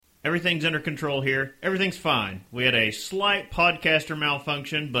Everything's under control here. Everything's fine. We had a slight podcaster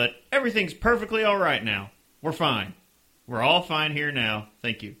malfunction, but everything's perfectly all right now. We're fine. We're all fine here now.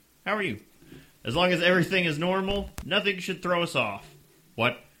 Thank you. How are you? As long as everything is normal, nothing should throw us off.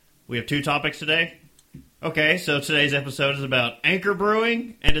 What? We have 2 topics today? Okay, so today's episode is about Anchor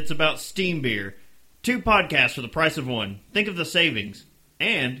Brewing, and it's about steam beer. 2 podcasts for the price of 1. Think of the savings.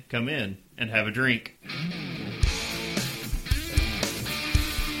 And come in and have a drink.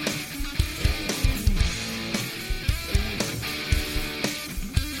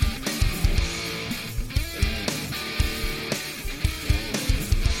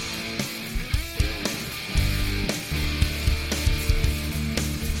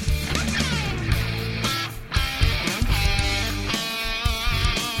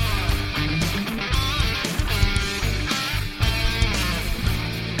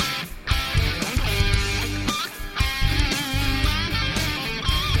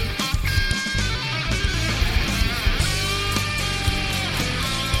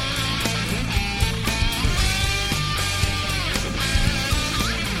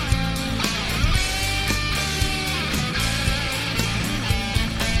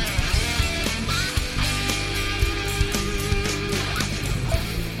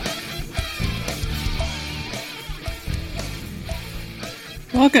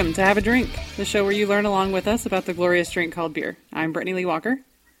 Welcome to Have a Drink, the show where you learn along with us about the glorious drink called beer. I'm Brittany Lee Walker.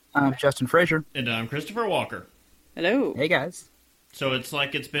 I'm Justin Frazier. And I'm Christopher Walker. Hello. Hey, guys. So it's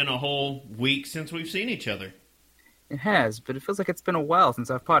like it's been a whole week since we've seen each other. It has, but it feels like it's been a while since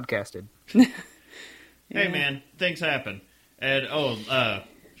I've podcasted. Yeah. Hey, man, things happen. And,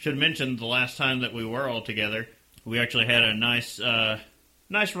 should mention the last time that we were all together, we actually had a nice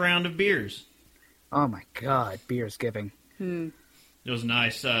round of beers. Oh, my God. Beer's giving. It was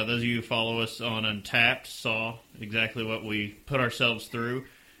nice. Those of you who follow us on Untapped saw exactly what we put ourselves through.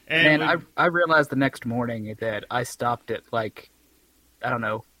 And I realized the next morning that I stopped at, like, I don't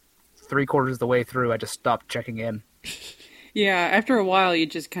know, 3/4 of the way through, I just stopped checking in. Yeah, after a while, you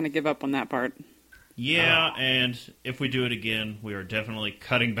just kind of give up on that part. Yeah, and if we do it again, we are definitely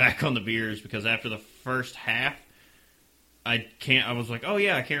cutting back on the beers, because after the first half, I was like, oh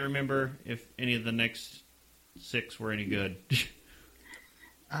yeah, I can't remember if any of the next 6 were any good.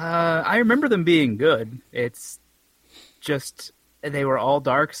 I remember them being good. It's just, they were all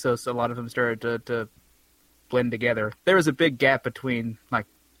dark, so a lot of them started to blend together. There was a big gap between, like,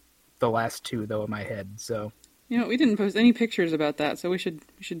 the last 2, though, in my head, so. You know, we didn't post any pictures about that, so we should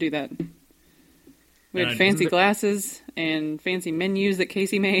do that. We had fancy glasses and fancy menus that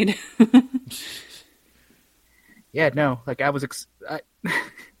Casey made. Yeah, no, like, I was...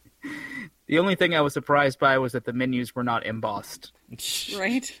 The only thing I was surprised by was that the menus were not embossed.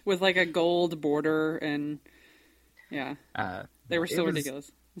 Right? With like a gold border and... Yeah. They were so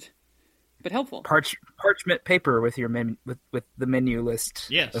ridiculous. But helpful. Parchment paper with your with the menu list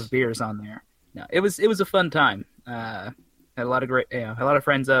of beers on there. No, it was a fun time. Had a lot of a lot of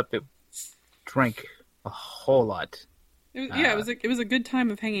friends up. Drank a whole lot. It was a good time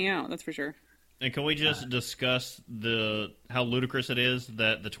of hanging out, that's for sure. And can we just discuss how ludicrous it is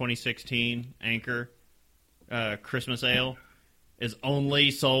that the 2016 Anchor Christmas Ale is only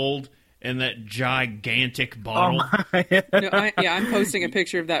sold in that gigantic bottle? Oh I'm posting a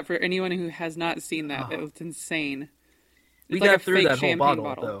picture of that for anyone who has not seen that. It was insane. We got through that whole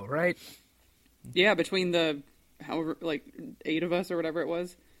bottle, though, right? Yeah, between the 8 of us or whatever it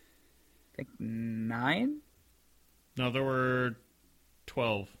was. I think 9? No, there were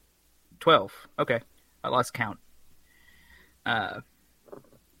 12. 12. Okay. I lost count.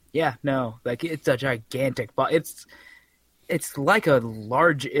 Yeah, no. Like, it's a gigantic bottle. It's like a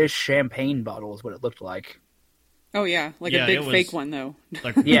large-ish champagne bottle is what it looked like. Oh, yeah. Like a big fake one, though.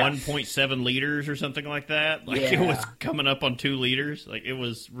 Like 1.7 liters or something like that. Like, It was coming up on 2 liters. Like, it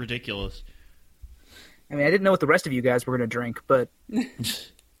was ridiculous. I mean, I didn't know what the rest of you guys were going to drink, but...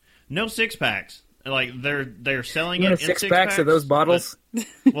 No 6-packs. Like, they're selling it in 6-packs of those bottles?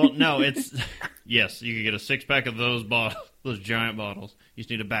 Well, no, it's... Yes, you could get a 6-pack of those bottles, those giant bottles. You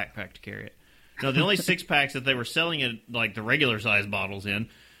just need a backpack to carry it. No, the only 6-packs that they were selling it, like the regular size bottles in,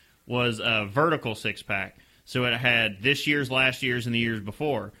 was a vertical 6-pack. So it had this year's, last year's, and the years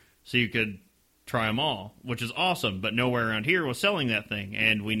before. So you could try them all, which is awesome. But nowhere around here was selling that thing,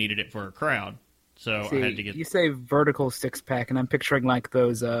 and we needed it for a crowd. So I had to get... You say vertical 6-pack, and I'm picturing like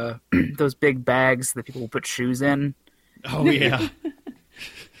those those big bags that people will put shoes in. Oh, yeah.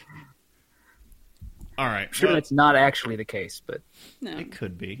 All right. I'm sure that's not actually the case, but... No. It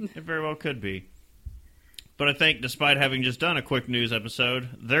could be. It very well could be. But I think, despite having just done a quick news episode,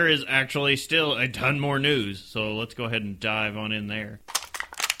 there is actually still a ton more news. So let's go ahead and dive on in there.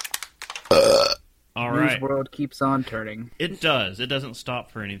 All News right. world keeps on turning. It does. It doesn't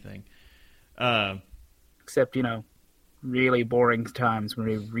stop for anything. Except, really boring times when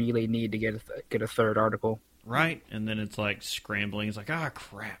we really need to get a third article. Right? And then it's like scrambling. It's like,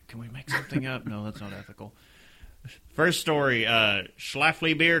 crap. Can we make something up? No, that's not ethical. First story.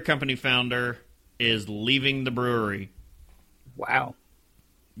 Schlafly Beer Company founder is leaving the brewery. Wow.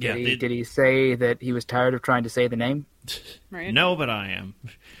 Yeah. Did he say that he was tired of trying to say the name? Right. No, but I am.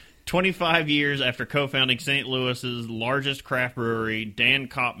 25 years after co-founding St. Louis's largest craft brewery, Dan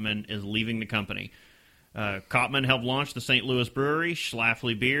Kopman is leaving the company. Kopman helped launch the St. Louis brewery,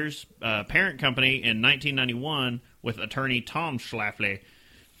 Schlafly Beer's parent company, in 1991 with attorney Tom Schlafly.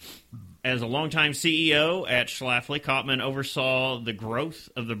 As a longtime CEO at Schlafly, Kopman oversaw the growth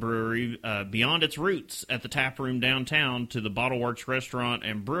of the brewery beyond its roots at the tap room downtown to the Bottle Works restaurant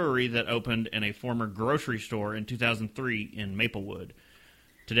and brewery that opened in a former grocery store in 2003 in Maplewood.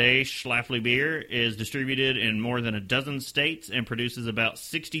 Today, Schlafly Beer is distributed in more than a dozen states and produces about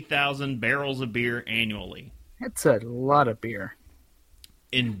 60,000 barrels of beer annually. That's a lot of beer.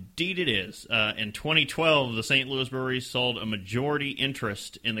 Indeed it is. In 2012, the St. Louis brewery sold a majority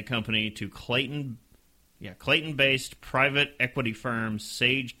interest in the company to Clayton-based private equity firm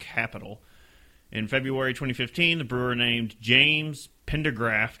Sage Capital. In February 2015, the brewer named James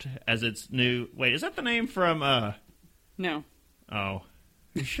Pendergraft as its new... Wait, is that the name from... No. Oh.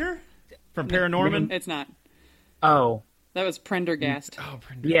 You sure? From Paranorman? It's not. Oh. That was Prendergast. Oh,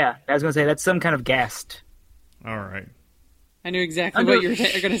 Prendergast. Yeah, I was going to say, that's some kind of gast. All right. I knew exactly what you were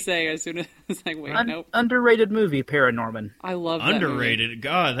going to say as soon as I was like, wait, nope. Underrated movie, Paranorman. I love that Underrated? movie.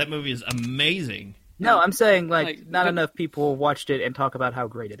 God, that movie is amazing. No, I'm saying, not enough people watched it and talk about how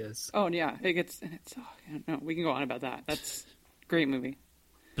great it is. Oh, yeah. It's no, we can go on about that. That's a great movie.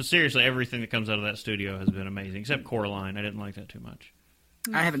 But seriously, everything that comes out of that studio has been amazing, except Coraline. I didn't like that too much.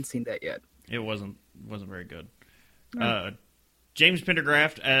 I haven't seen that yet. It wasn't very good. James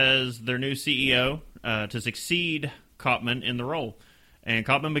Pendergraft as their new CEO to succeed Kopman in the role. And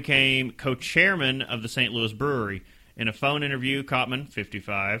Kopman became co-chairman of the St. Louis brewery. In a phone interview, Kopman,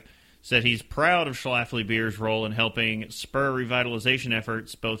 55, said he's proud of Schlafly Beer's role in helping spur revitalization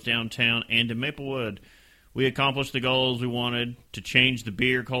efforts both downtown and in Maplewood. We accomplished the goals we wanted to change the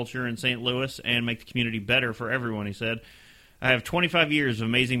beer culture in St. Louis and make the community better for everyone, he said. I have 25 years of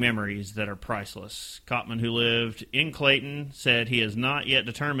amazing memories that are priceless. Kopman, who lived in Clayton, said he has not yet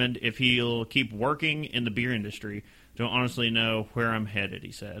determined if he'll keep working in the beer industry. Don't honestly know where I'm headed,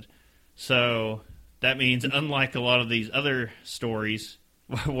 he said. So that means, unlike a lot of these other stories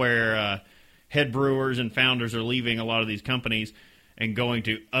where head brewers and founders are leaving a lot of these companies and going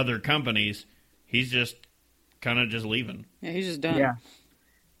to other companies, he's just kind of just leaving. Yeah, he's just done. Yeah.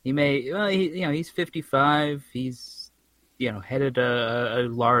 He's 55. He's headed a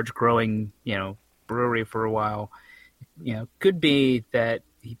large growing, brewery for a while. Could be that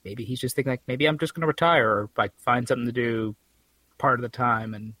maybe he's just thinking maybe I'm just going to retire or find something to do part of the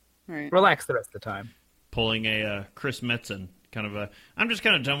time and relax the rest of the time. Pulling a Chris Metzen kind of I'm just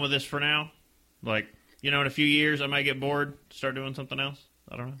kind of done with this for now. In a few years I might get bored, start doing something else.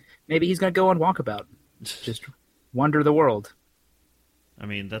 I don't know. Maybe he's going to go on walkabout. Just wander the world. I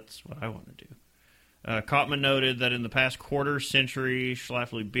mean, that's what I want to do. Kopman noted that in the past quarter century,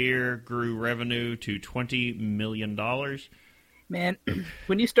 Schlafly Beer grew revenue to $20 million. Man,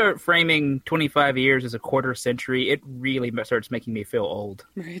 when you start framing 25 years as a quarter century, it really starts making me feel old.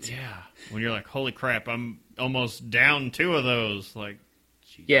 Right. Yeah. When you're like, holy crap, I'm almost down 2 of those.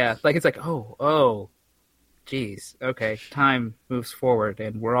 Geez. Yeah, it's oh, geez, okay, time moves forward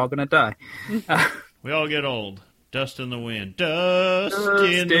and we're all going to die. We all get old. Dust in the wind. Dust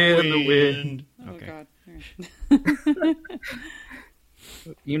in the wind. Okay. Oh, God.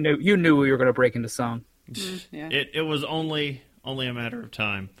 You knew we were going to break into song. Yeah. It was only a matter of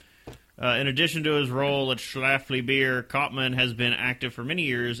time. In addition to his role at Schlafly Beer, Kopman has been active for many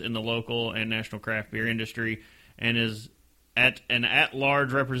years in the local and national craft beer industry and is an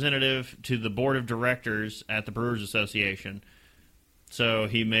at-large representative to the board of directors at the Brewers Association. So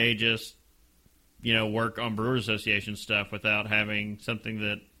he may just work on Brewers Association stuff without having something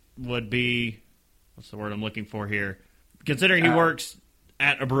that would be, what's the word I'm looking for here? Considering he works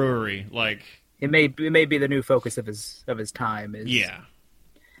at a brewery, it may be the new focus of his time. Yeah.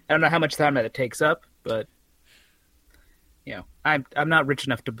 I don't know how much time that it takes up, but I'm not rich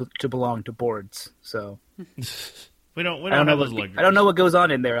enough to belong to boards, so we don't have those luxuries. I don't know what goes on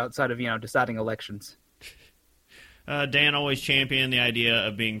in there outside of deciding elections. Dan always championed the idea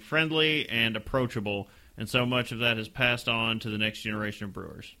of being friendly and approachable, and so much of that has passed on to the next generation of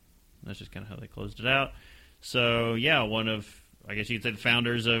brewers. That's just kind of how they closed it out. So, yeah, one of I guess you could say the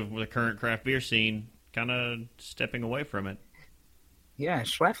founders of the current craft beer scene kind of stepping away from it. Yeah,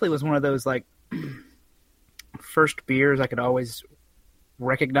 Schlafly was one of those, like, first beers I could always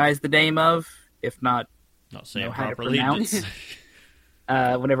recognize the name of, if not say it how to properly. pronounce.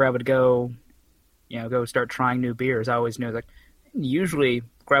 Whenever I would go start trying new beers, I always knew, like, usually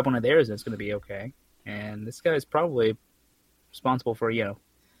grab one of theirs and it's going to be okay. And this guy is probably responsible for,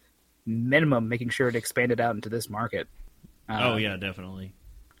 minimum making sure to expand it out into this market. Oh, yeah, definitely.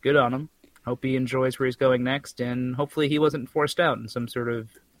 Good on him. Hope he enjoys where he's going next, and hopefully he wasn't forced out in some sort of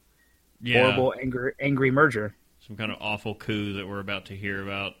horrible, angry merger. Some kind of awful coup that we're about to hear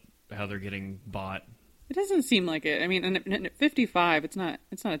about, how they're getting bought. It doesn't seem like it. I mean, and at 55, it's not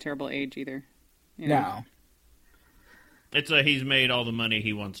a terrible age either. No. It's he's made all the money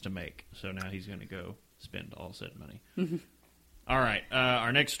he wants to make, so now he's going to go spend all said money. All right,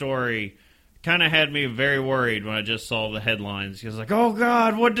 our next story kind of had me very worried when I just saw the headlines. He was like, oh,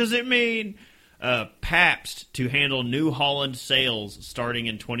 God, what does it mean? Pabst to handle New Holland sales starting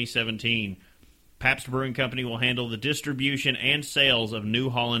in 2017. Pabst Brewing Company will handle the distribution and sales of New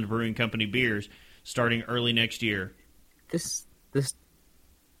Holland Brewing Company beers starting early next year.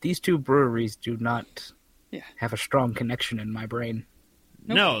 These two breweries do not have a strong connection in my brain.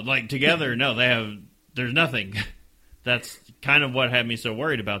 Nope. No, like together, no, there's nothing. That's kind of what had me so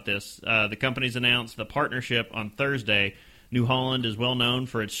worried about this. The companies announced the partnership on Thursday. New Holland is well known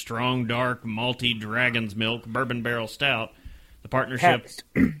for its strong, dark, malty Dragon's Milk bourbon barrel stout. The partnership, Pabst,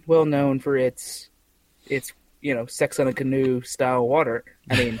 well known for its sex on a canoe style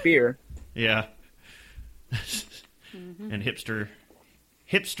beer. Yeah. And hipster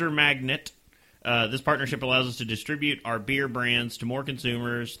magnet. This partnership allows us to distribute our beer brands to more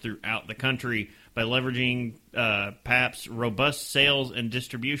consumers throughout the country by leveraging Pabst's robust sales and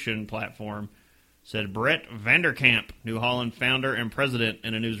distribution platform, said Brett Vanderkamp, New Holland founder and president,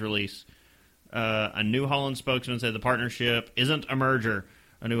 in a news release. A New Holland spokesman said the partnership isn't a merger.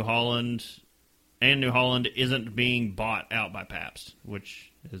 New Holland isn't being bought out by Pabst,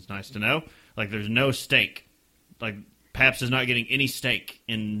 which is nice to know. Like, there's no stake. Like, Pabst is not getting any stake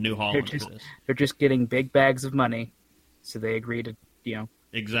in New Holland for this. They're just getting big bags of money, so they agree to,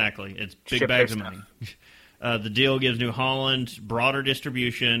 Exactly. It's big bags of money. The deal gives New Holland broader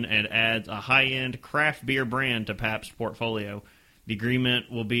distribution and adds a high-end craft beer brand to Pabst's portfolio. The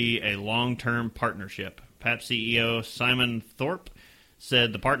agreement will be a long-term partnership. Pabst CEO Simon Thorpe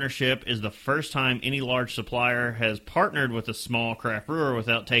said the partnership is the first time any large supplier has partnered with a small craft brewer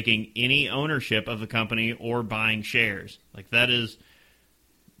without taking any ownership of the company or buying shares. Like, that is...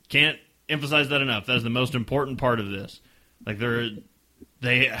 Can't emphasize that enough. That is the most important part of this. Like,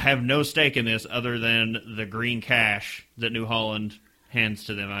 they have no stake in this other than the green cash that New Holland hands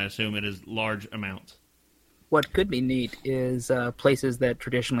to them. I assume it is large amounts. What could be neat is places that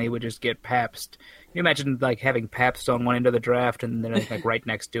traditionally would just get Pabst. Can you imagine, like, having Pabst on one end of the draft and then, like, right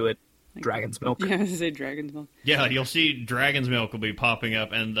next to it, Dragon's Milk? Yeah, I was going to say Dragon's Milk. Yeah, you'll see Dragon's Milk will be popping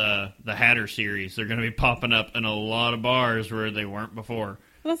up, and the Hatter series. They're going to be popping up in a lot of bars where they weren't before.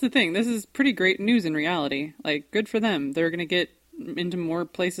 Well, that's the thing. This is pretty great news in reality. Like, good for them. They're going to get into more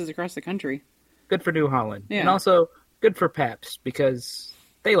places across the country. Good for New Holland. Yeah. And also, good for Pabst, because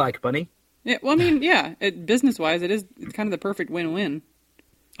they like money. Yeah, well, I mean, yeah, business-wise, it's kind of the perfect win-win.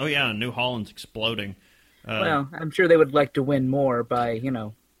 Oh, yeah, New Holland's exploding. Well, I'm sure they would like to win more by,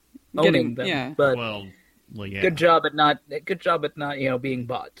 owning them. Yeah. But well, yeah. good job at not, being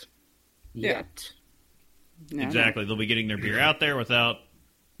bought. Yet. Yeah. Exactly. They'll be getting their beer out there without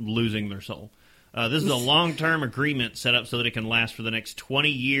losing their soul. This is a long-term agreement set up so that it can last for the next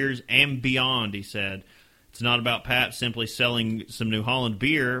 20 years and beyond, he said. It's not about Pabst simply selling some New Holland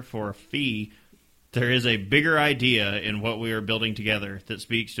beer for a fee. There is a bigger idea in what we are building together that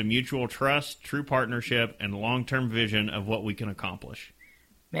speaks to mutual trust, true partnership, and long-term vision of what we can accomplish.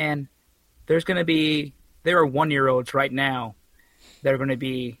 Man, there are 1-year-olds right now that are going to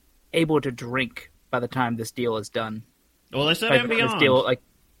be able to drink by the time this deal is done. Well, they said and beyond.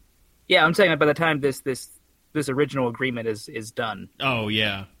 I'm saying that by the time this original agreement is done. Oh,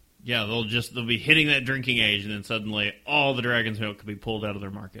 yeah. Yeah, they'll be hitting that drinking age, and then suddenly all the Dragon's Milk could be pulled out of their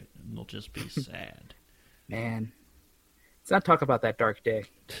market, and they'll just be sad. Man, let's not talk about that dark day.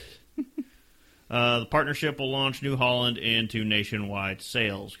 The partnership will launch New Holland into nationwide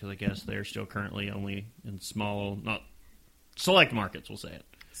sales, because I guess they're still currently only in small, not select markets, we'll say it.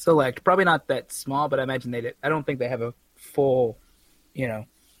 Select. Probably not that small, but I imagine I don't think they have a full,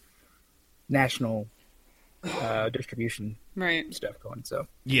 national distribution stuff going. So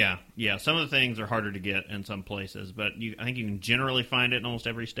yeah. Some of the things are harder to get in some places, but I think you can generally find it in almost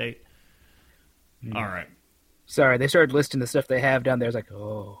every state. All right. Sorry, they started listing the stuff they have down there. It's like,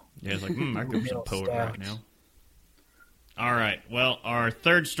 oh. Yeah, it's like, I could be some Milk poet stout. right now. All right. Well, our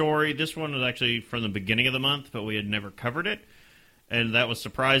third story, this one was actually from the beginning of the month, but we had never covered it. And that was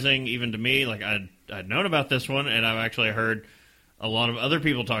surprising even to me. Like, I'd known about this one, and I've actually heard a lot of other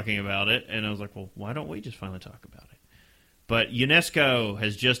people talking about it. And I was like, well, why don't we just finally talk about it? But UNESCO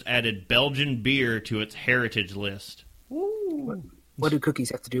has just added Belgian beer to its heritage list. What do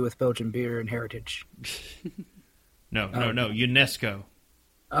cookies have to do with Belgian beer and heritage? No, UNESCO.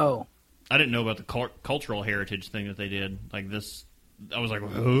 Oh. I didn't know about the cultural heritage thing that they did. Like this, I was like,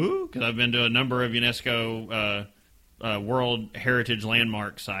 who? Because I've been to a number of UNESCO World Heritage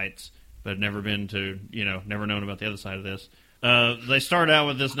Landmark sites, but never been to, never known about the other side of this. They start out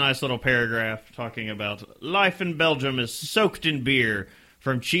with this nice little paragraph talking about life in Belgium is soaked in beer,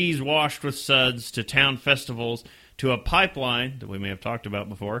 from cheese washed with suds to town festivals to a pipeline that we may have talked about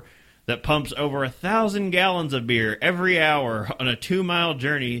before that pumps over 1,000 gallons of beer every hour on a 2-mile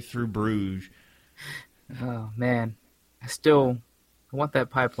journey through Bruges. Oh, man. I want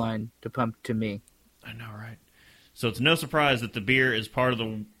that pipeline to pump to me. I know, right? So it's no surprise that the beer is part of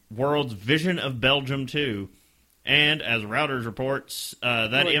the world's vision of Belgium, too. And as Reuters reports,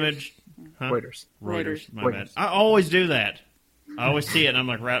 that Reuters. Image... Huh? Reuters. My bad. I always do that. I always see it, and I'm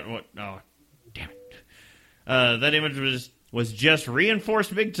like, what? Oh, damn it. That image was just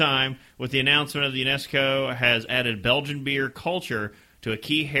reinforced big time with the announcement of the UNESCO has added Belgian beer culture to a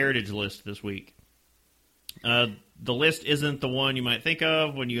key heritage list this week. The list isn't the one you might think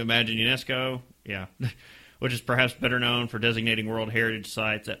of when you imagine UNESCO, which is perhaps better known for designating World Heritage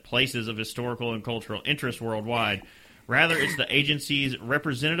sites at places of historical and cultural interest worldwide. Rather, it's the agency's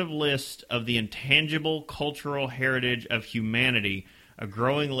representative list of the intangible cultural heritage of humanity, a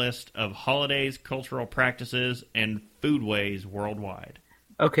growing list of holidays, cultural practices, and foodways worldwide.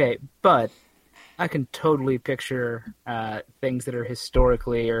 Okay, but I can totally picture things that are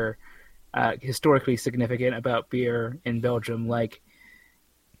historically significant about beer in Belgium. Like,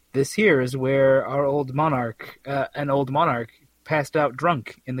 this here is where our an old monarch, passed out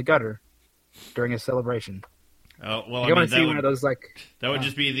drunk in the gutter during a celebration. Oh well, I want to see one of those that would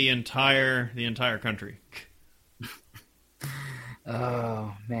just be the entire country.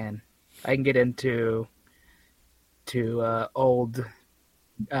 Oh man, I can get into old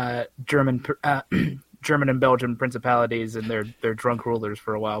German and Belgian principalities and their drunk rulers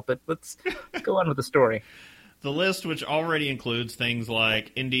for a while, but let's go on with the story. The list, which already includes things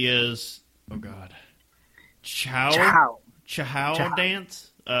like India's Chow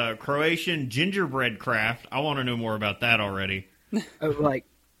dance, Croatian gingerbread craft. I want to know more about that already.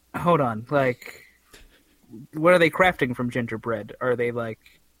 Hold on, what are they crafting from gingerbread? Are they I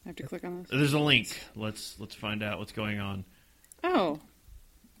have to click on this. There's a link. Let's find out what's going on. Oh.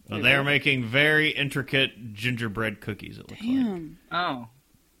 They are making very intricate gingerbread cookies, it looks like. Oh.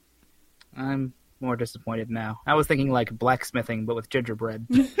 I'm more disappointed now. I was thinking blacksmithing, but with gingerbread.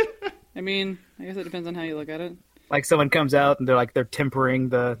 I mean, I guess it depends on how you look at it. Like someone comes out and they're tempering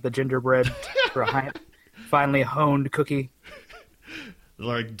the gingerbread for a finely honed cookie. They're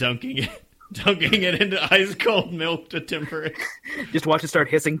like dunking it into ice cold milk to temper it. Just watch it start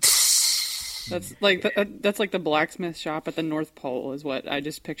hissing. That's like the blacksmith shop at the North Pole is what I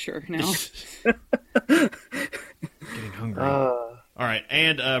just picture now. Getting hungry. All right,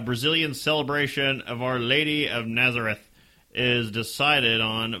 and Brazilian celebration of Our Lady of Nazareth is decided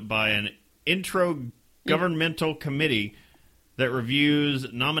on by an intergovernmental committee that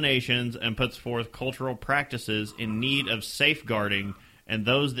reviews nominations and puts forth cultural practices in need of safeguarding and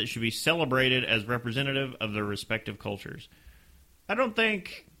those that should be celebrated as representative of their respective cultures. I don't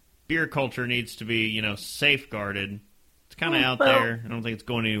think beer culture needs to be, safeguarded. It's kind of out there. I don't think it's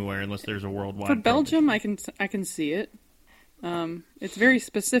going anywhere unless there's a worldwide. For Belgium, I can see it. It's very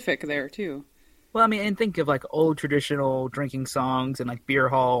specific there too. Well, I mean, and think of old traditional drinking songs and beer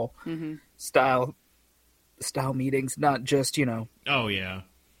hall style meetings, not just Oh yeah.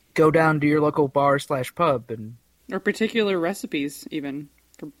 Go down to your local bar / pub or particular recipes even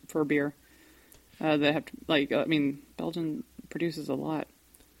for beer that have to, Belgium produces a lot.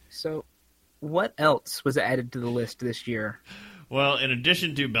 So, what else was added to the list this year? Well, in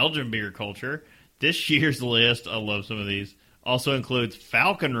addition to Belgian beer culture, this year's list, I love some of these, also includes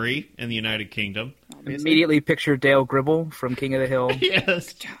falconry in the United Kingdom. Obviously. Immediately picture Dale Gribble from King of the Hill.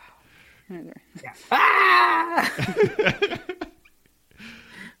 Yes. Right there. Yeah. Ah!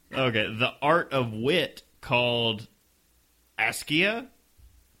 Okay, the art of wit called Askia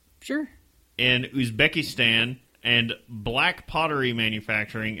Sure. in Uzbekistan and black pottery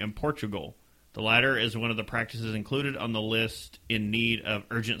manufacturing in Portugal. The latter is one of the practices included on the list in need of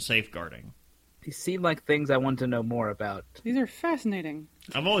urgent safeguarding. These seem like things I want to know more about. These are fascinating.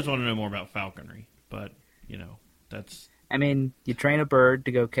 I've always wanted to know more about falconry, but, that's... I mean, you train a bird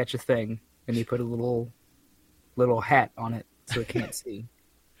to go catch a thing, and you put a little hat on it so it can't see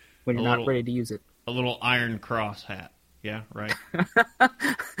when you're not ready to use it. A little iron cross hat. Yeah, right.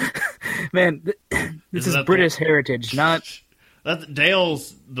 Man, this is British heritage, not...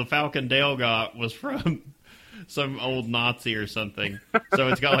 The falcon Dale got was from some old Nazi or something. So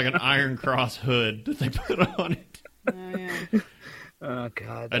it's got like an iron cross hood that they put on it. Oh, yeah. Oh,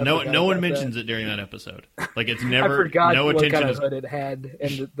 God. No one mentions it during that episode. Like, it's never... I forgot no what attention kind of hood it had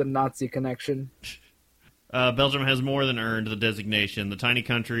and the Nazi connection. Belgium has more than earned the designation. The tiny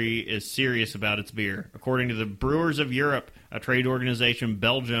country is serious about its beer. According to the Brewers of Europe, a trade organization,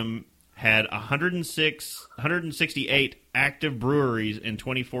 Belgium had 168 active breweries in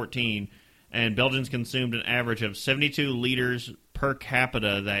 2014, and Belgians consumed an average of 72 liters per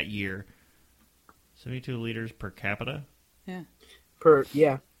capita that year. 72 liters per capita? Yeah.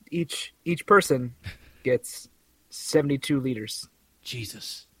 Each person gets 72 liters.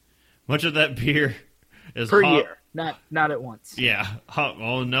 Jesus. Much of that beer is per year, not at once. Yeah.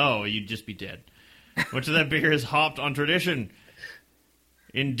 Oh, no, you'd just be dead. Much of that beer is hopped on tradition.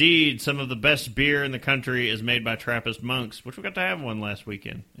 Indeed, some of the best beer in the country is made by Trappist monks, which we got to have one last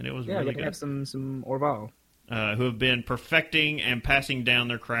weekend, and it was really good. Have some Orval. Who have been perfecting and passing down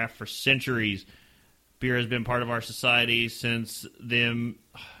their craft for centuries. Beer has been part of our society since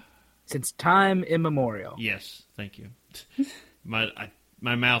time immemorial. Yes, thank you. My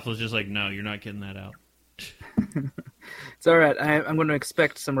mouth was just like, no, you're not getting that out. It's all right. I'm going to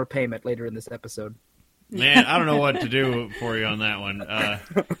expect some repayment later in this episode. Man, I don't know what to do for you on that one.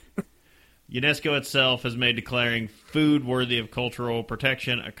 UNESCO itself has made declaring food worthy of cultural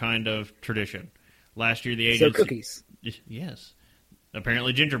protection a kind of tradition. Last year, the agency... So cookies. Yes.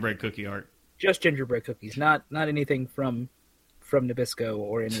 Apparently gingerbread cookie art. Just gingerbread cookies, not anything from Nabisco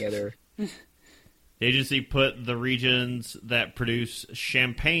or any other. The agency put the regions that produce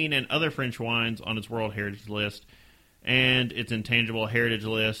champagne and other French wines on its World Heritage List, and its intangible heritage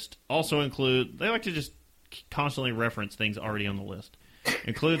list also include... They like to just constantly reference things already on the list.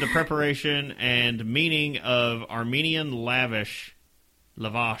 Include the preparation and meaning of Armenian lavash,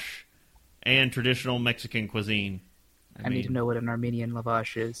 and traditional Mexican cuisine. I need to know what an Armenian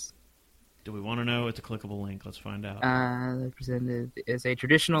lavash is. Do we want to know? It's a clickable link. Let's find out. Presented as a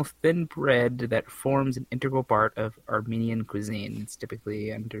traditional thin bread that forms an integral part of Armenian cuisine. It's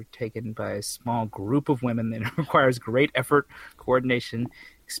typically undertaken by a small group of women and requires great effort, coordination,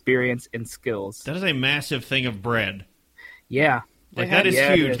 experience, and skills. That is a massive thing of bread. Yeah. That is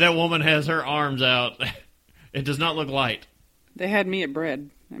huge. That woman has her arms out. It does not look light. They had me at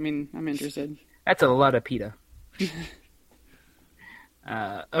bread. I mean, I'm interested. That's a lot of pita.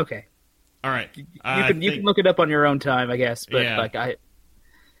 Okay. All right. You can look it up on your own time, I guess. But I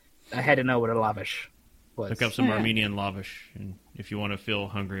had to know what a lavash was. Look up some Armenian lavash, and if you want to feel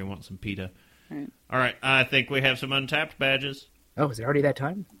hungry and want some pita. All right. I think we have some untapped badges. Oh, is it already that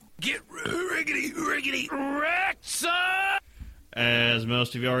time? Get riggedy wrecked, son! As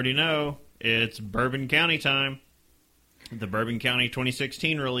most of you already know, it's Bourbon County time. The Bourbon County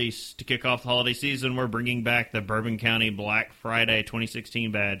 2016 release. To kick off the holiday season, we're bringing back the Bourbon County Black Friday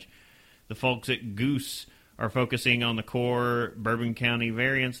 2016 badge. The folks at Goose are focusing on the core Bourbon County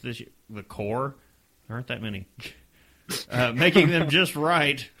variants this year. The core? There aren't that many. Making them just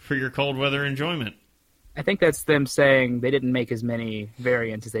right for your cold weather enjoyment. I think that's them saying they didn't make as many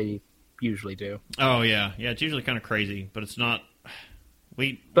variants as they usually do. Oh, yeah. Yeah, it's usually kind of crazy, but it's not...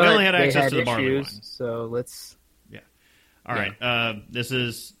 We only had access to the barley wine. So let's... Yeah. All right. This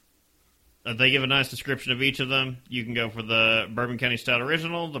is... they give a nice description of each of them. You can go for the Bourbon County Stout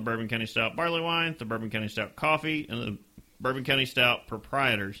Original, the Bourbon County Stout Barley Wine, the Bourbon County Stout Coffee, and the Bourbon County Stout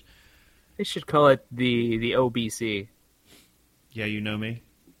Proprietors. They should call it the OBC. Yeah, you know me.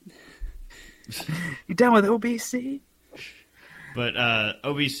 You down with OBC? But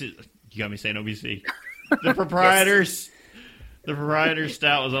OBC... You got me saying OBC. The Proprietors... Yes. The Proprietors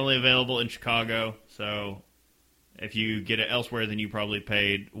Stout was only available in Chicago, so... If you get it elsewhere, then you probably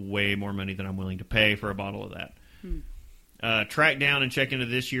paid way more money than I'm willing to pay for a bottle of that. Track down and check into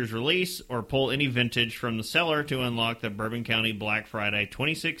this year's release or pull any vintage from the cellar to unlock the Bourbon County Black Friday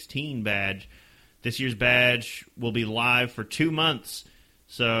 2016 badge. This year's badge will be live for 2 months.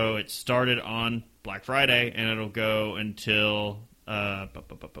 So it started on Black Friday, and it'll go until...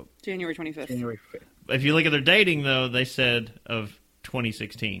 January 25th. January 5th. If you look at their dating, though, they said of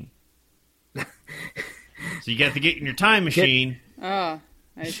 2016. So you got to get in your time machine. I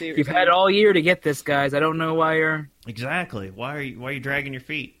see. You've had all year to get this, guys. I don't know why you're... Exactly. Why are you dragging your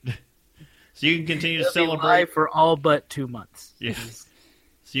feet? So you can continue to It'll be celebrate live for all but 2 months. Yes.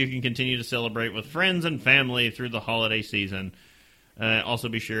 So you can continue to celebrate with friends and family through the holiday season. Also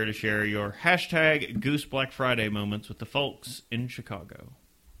be sure to share your hashtag Goose Black Friday moments with the folks in Chicago.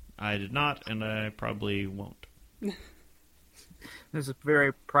 I did not, and I probably won't. There's a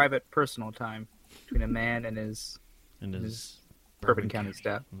very private, personal time between a man and his Bourbon County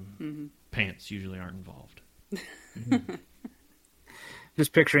staff. Mm-hmm. Pants usually aren't involved.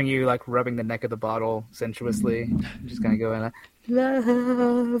 Just picturing you like rubbing the neck of the bottle sensuously, just kind of going,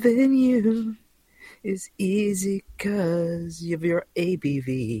 "Loving you is easy 'cause of your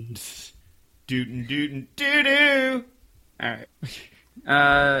ABV." Dootin' dootin' doo-doo! All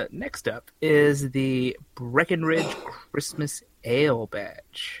right. Next up is the Breckenridge Christmas Ale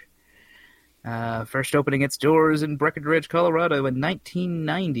Badge. First opening its doors in Breckenridge, Colorado in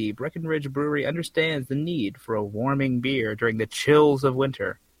 1990, Breckenridge Brewery understands the need for a warming beer during the chills of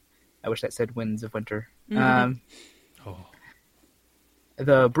winter. I wish that said winds of winter. Mm-hmm.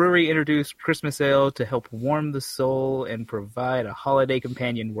 The brewery introduced Christmas Ale to help warm the soul and provide a holiday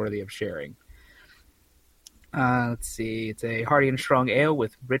companion worthy of sharing. Let's see. It's a hearty and strong ale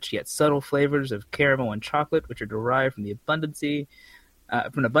with rich yet subtle flavors of caramel and chocolate, which are derived from an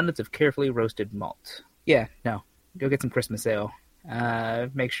abundance of carefully roasted malt. Yeah, no. Go get some Christmas ale.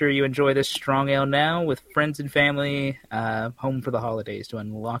 Make sure you enjoy this strong ale now with friends and family home for the holidays. To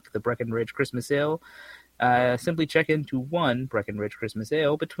unlock the Breckenridge Christmas Ale, simply check into one Breckenridge Christmas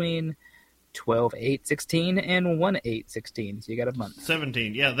Ale between 12/8/16 and 1/8/16. So you got a month.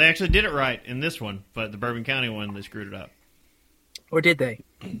 17. Yeah, they actually did it right in this one, but the Bourbon County one, they screwed it up. Or did they?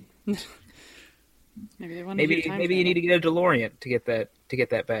 Maybe they wanted Maybe you need to get a DeLorean to get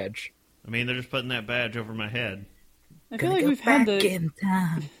that badge. I mean, they're just putting that badge over my head. I feel like we've had the. in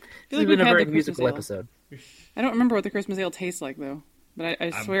time. I feel This like has been a had very the musical Christmas ale. episode. I don't remember what the Christmas ale tastes like though, but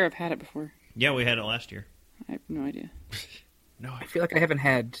I swear I've had it before. Yeah, we had it last year. I have no idea. No, I feel like I haven't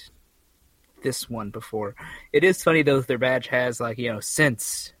had this one before. It is funny though that their badge has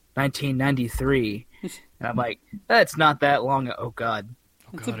since 1993, and I'm like, that's not that long. Oh God,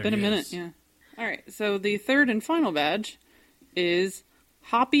 It's been a minute. Yeah. All right. So the third and final badge is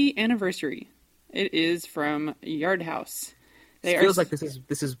Hoppy Anniversary. It is from Yard House. It feels like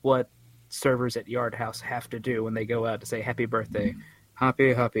this is what servers at Yard House have to do when they go out to say happy birthday.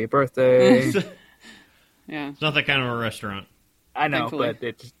 Happy birthday. Yeah. It's not that kind of a restaurant. I know, Thankfully.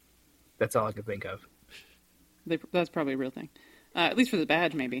 but that's all I could think of. That's probably a real thing. At least for the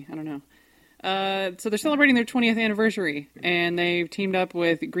badge, maybe. I don't know. So they're celebrating their 20th anniversary, and they've teamed up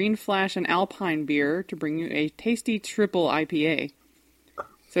with Green Flash and Alpine Beer to bring you a tasty triple IPA.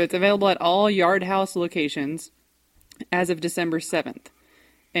 So it's available at all Yard House locations as of December 7th.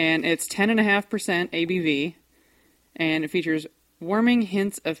 And it's 10.5% ABV, and it features warming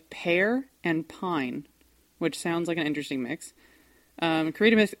hints of pear and pine, which sounds like an interesting mix.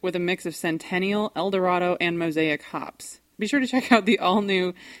 Created with a mix of Centennial, Eldorado, and Mosaic hops. Be sure to check out the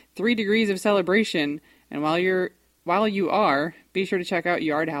all-new 3 Degrees of Celebration, and while you are, be sure to check out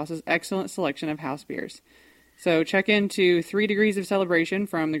Yard House's excellent selection of house beers. So check into 3 Degrees of Celebration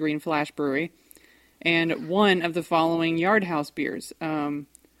from the Green Flash Brewery, and one of the following Yard House beers: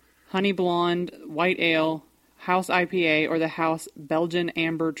 Honey Blonde, White Ale, House IPA, or the House Belgian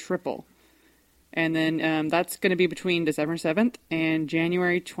Amber Triple. And then that's going to be between December 7th and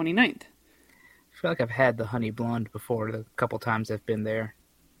January 29th. I feel like I've had the Honey Blonde before the couple times I've been there.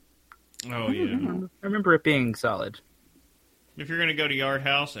 Oh, yeah. I remember it being solid. If you're going to go to Yard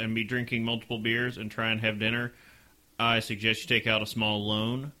House and be drinking multiple beers and try and have dinner, I suggest you take out a small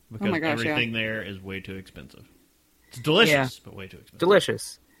loan because everything there is way too expensive. It's delicious, but way too expensive.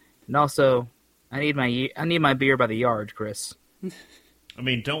 Delicious. And also, I need my beer by the yard, Chris. I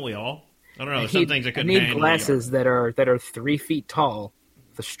mean, don't we all? I don't know. There's some things I couldn't I need handle. glasses that are 3 feet tall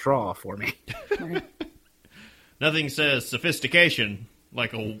with a straw for me. Nothing says sophistication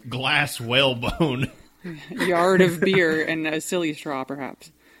like a glass whalebone. Yard of beer and a silly straw,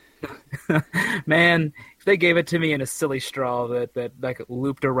 perhaps. Man, if they gave it to me in a silly straw that like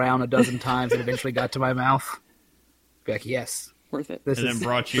looped around a dozen times and eventually got to my mouth, I'd be like, yes. Worth it. Then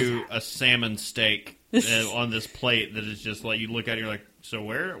brought you a salmon steak on this plate that is just like, you look at it and you're like, so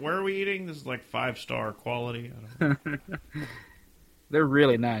where are we eating? This is like 5-star quality. I don't know. They're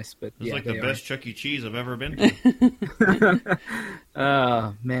really nice, but it's like the best Chuck E. Cheese I've ever been to.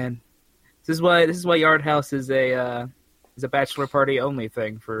 Oh man, this is why Yard House is a bachelor party only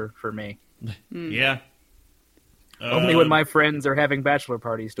thing for me. Yeah. Only when my friends are having bachelor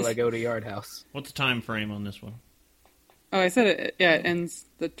parties do I go to Yard House. What's the time frame on this one? Oh, I said it. Yeah, it ends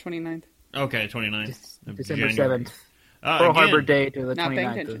the 29th. Okay, 29th. December 7th. Pearl Harbor Again, Day to the Not paying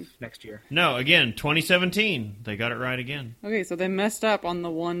 29th attention. of next year. No, again, 2017. They got it right again. Okay, so they messed up on the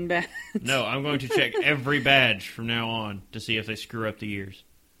one badge. No, I'm going to check every badge from now on to see if they screw up the years.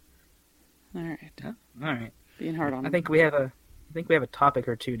 All right. All right. Being hard on I them. think we have a topic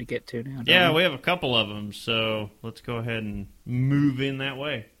or two to get to now. don't Yeah, we have a couple of them, so let's go ahead and move in that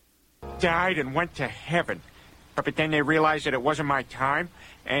way. Died and went to heaven. But then they realized that it wasn't my time,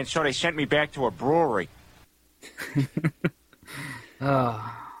 and so they sent me back to a brewery.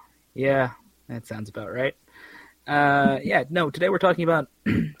 Oh, yeah, that sounds about right. Today we're talking about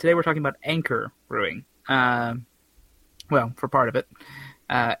Anchor Brewing. Well, for part of it,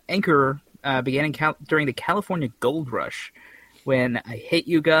 Anchor began during the California Gold Rush, when I hate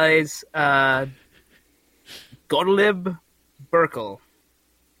you guys, Gottlieb Burkel.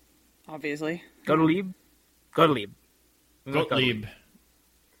 Obviously. Gottlieb. Gottlieb.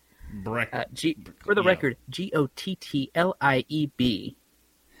 Breck. For the yeah. record, Gottlieb.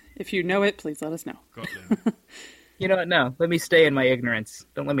 If you know it, please let us know. Gottlieb. You know what? No, let me stay in my ignorance.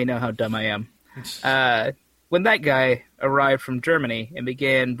 Don't let me know how dumb I am. When that guy arrived from Germany and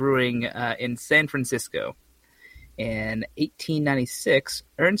began brewing in San Francisco in 1896,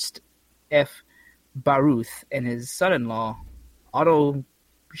 Ernst F. Baruth and his son-in-law, Otto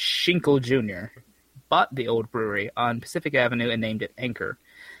Schinkel Jr., bought the old brewery on Pacific Avenue and named it Anchor.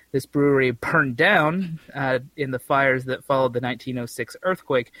 This brewery burned down in the fires that followed the 1906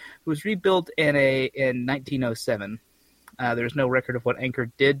 earthquake. It was rebuilt in 1907. There's no record of what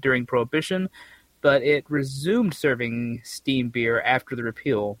Anchor did during Prohibition, but it resumed serving steam beer after the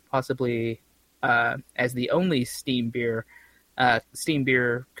repeal, possibly as the only steam beer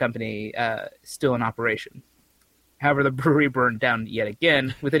company still in operation. However, the brewery burned down yet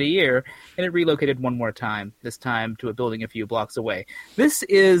again within a year, and it relocated one more time, this time to a building a few blocks away. This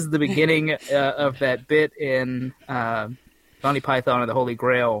is the beginning of that bit in Monty Python and the Holy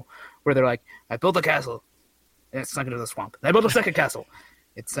Grail, where they're like, I built a castle, and it sunk into the swamp. I built a second castle.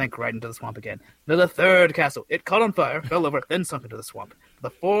 It sank right into the swamp again. Then the third castle. It caught on fire, fell over, then sunk into the swamp.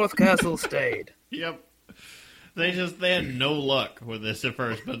 The fourth castle stayed. Yep. They had no luck with this at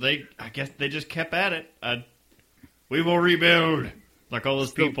first, but I guess they just kept at it. We will rebuild. Like all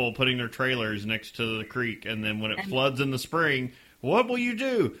those people putting their trailers next to the creek, and then when it floods in the spring, what will you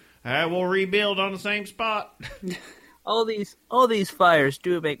do? I will rebuild on the same spot. All these fires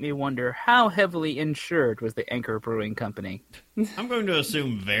do make me wonder, how heavily insured was the Anchor Brewing Company? I'm going to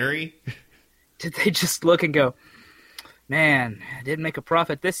assume very. Did they just look and go, man, I didn't make a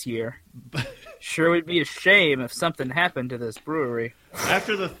profit this year. Sure would be a shame if something happened to this brewery.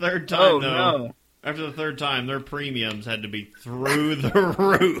 After the third time, no. After the third time, their premiums had to be through the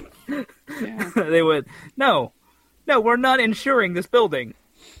roof. Yeah. They would, no, we're not insuring this building.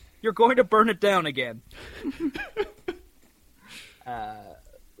 You're going to burn it down again.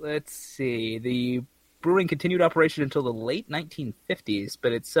 Let's see. The brewing continued operation until the late 1950s,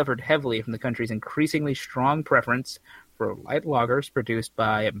 but it suffered heavily from the country's increasingly strong preference for light lagers produced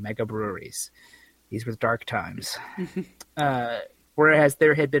by mega breweries. These were dark times. Whereas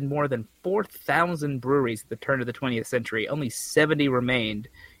there had been more than 4,000 breweries at the turn of the 20th century, only 70 remained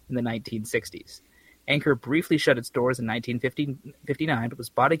in the 1960s. Anchor briefly shut its doors in 1959, but was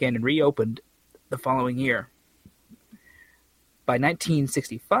bought again and reopened the following year. By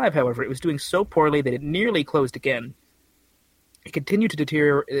 1965, however, it was doing so poorly that it nearly closed again. It continued to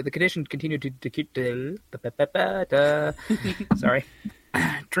deteriorate. The condition continued to sorry.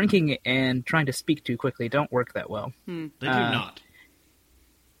 Drinking and trying to speak too quickly don't work that well. They do not.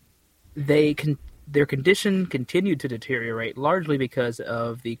 Their condition continued to deteriorate largely because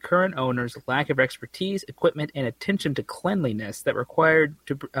of the current owner's lack of expertise, equipment, and attention to cleanliness that required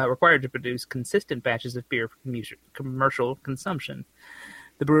to produce consistent batches of beer for commercial consumption.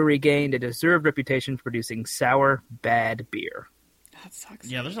 The brewery gained a deserved reputation for producing sour, bad beer. That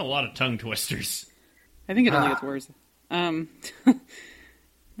sucks. Yeah, there's a lot of tongue twisters. I think it only gets worse.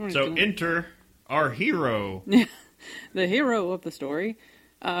 So enter our hero. The hero of the story,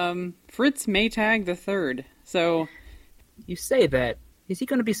 Fritz Maytag III. So, you say that. Is he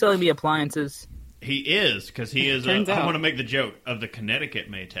going to be selling me appliances? He is, because he is. Turns out. I want to make the joke of the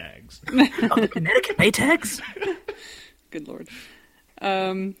Connecticut Maytags. Oh, the Connecticut Maytags? good lord.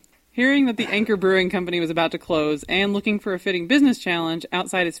 Hearing that the Anchor Brewing Company was about to close and looking for a fitting business challenge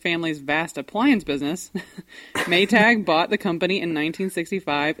outside his family's vast appliance business, Maytag bought the company in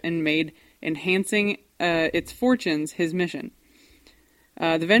 1965 and made enhancing its fortunes his mission.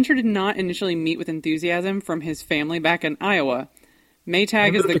 The venture did not initially meet with enthusiasm from his family back in Iowa.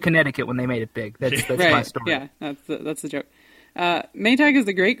 Maytag is to Connecticut when they made it big. That's right, my story. Yeah, that's the joke. Maytag is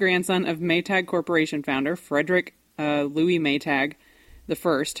the great-grandson of Maytag Corporation founder Frederick Louis Maytag the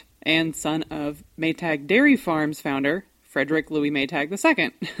first, and son of Maytag Dairy Farms founder Frederick Louis Maytag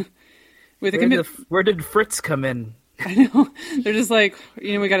II. With Where did Fritz come in? I know, they're just like,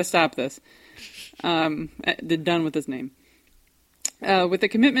 we got to stop this. They're done with his name. With a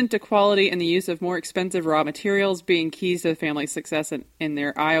commitment to quality and the use of more expensive raw materials being keys to the family's success in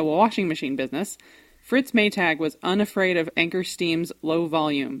their Iowa washing machine business, Fritz Maytag was unafraid of Anchor Steam's low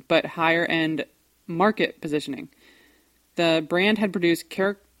volume but higher-end market positioning. The brand had produced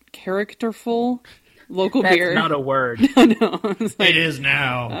characterful local beer. That's not a word. No. It is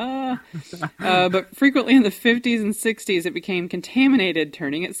now. But frequently in the 50s and 60s, it became contaminated,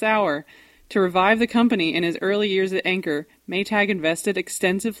 turning it sour. To revive the company in his early years at Anchor, Maytag invested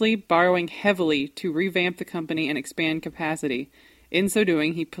extensively, borrowing heavily to revamp the company and expand capacity. In so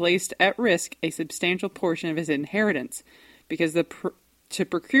doing, he placed at risk a substantial portion of his inheritance, because to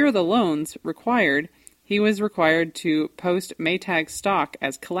procure the loans required, he was required to post Maytag stock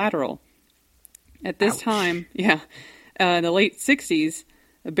as collateral. At this time, in the late 60s,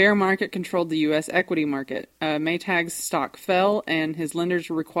 the bear market controlled the U.S. equity market. Maytag's stock fell, and his lenders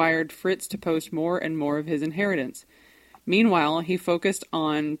required Fritz to post more and more of his inheritance. Meanwhile, he focused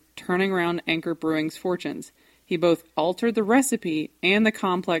on turning around Anchor Brewing's fortunes. He both altered the recipe and the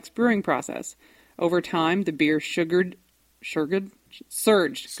complex brewing process. Over time, the beer surged.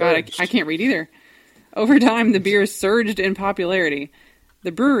 God, I can't read either. Over time, the beer surged in popularity.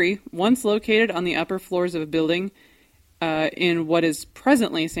 The brewery, once located on the upper floors of a building in what is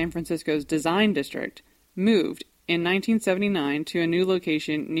presently San Francisco's Design District, moved in 1979 to a new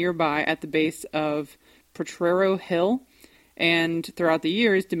location nearby at the base of Potrero Hill, and throughout the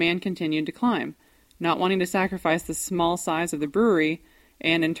years, demand continued to climb. Not wanting to sacrifice the small size of the brewery,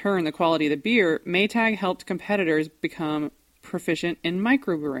 and in turn the quality of the beer, Maytag helped competitors become proficient in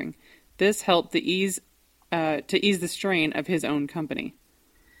microbrewing. This helped to ease the strain of his own company.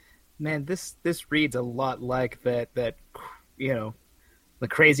 Man, this reads a lot like that the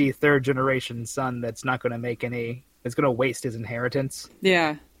crazy third generation son that's not going to make that's going to waste his inheritance.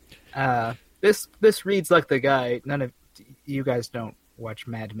 Yeah. This reads like the guy. None of you guys don't watch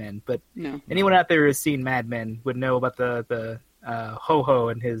Mad Men, but no. Anyone out there who's seen Mad Men would know about the Ho-Ho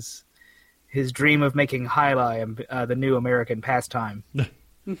and his dream of making jai alai the new American pastime.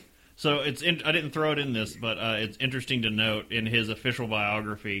 So I didn't throw it in this, but it's interesting to note in his official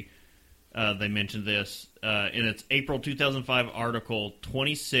biography, they mentioned this in its April 2005 article,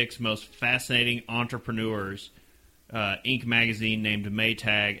 26 Most Fascinating Entrepreneurs. Inc. magazine named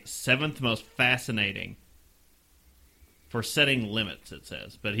Maytag 7th most fascinating for setting limits, it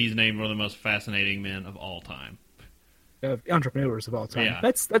says. But he's named one of the most fascinating men of all time. Entrepreneurs of all time. Yeah.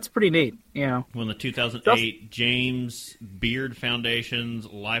 That's pretty neat. Won the 2008 James Beard Foundation's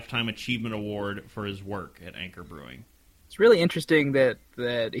Lifetime Achievement Award for his work at Anchor Brewing. It's really interesting that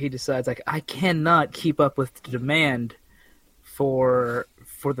he decides, I cannot keep up with the demand for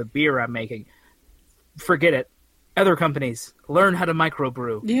the beer I'm making. Forget it. Other companies, learn how to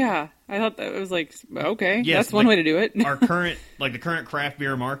microbrew. Yeah, I thought that was okay, yes, that's one way to do it. The current craft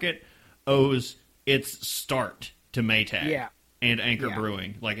beer market owes its start to Maytag and Anchor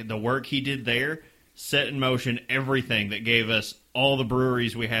Brewing. The work he did there set in motion everything that gave us all the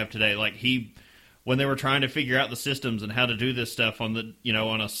breweries we have today. When they were trying to figure out the systems and how to do this stuff on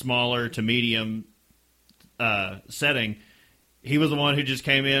on a smaller to medium setting, he was the one who just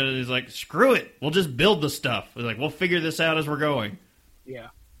came in and he's like, screw it, we'll just build the stuff. We'll figure this out as we're going. Yeah.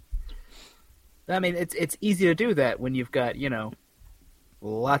 I mean, it's easy to do that when you've got,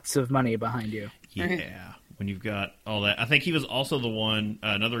 lots of money behind you. Yeah, when you've got all that. I think he was also the one,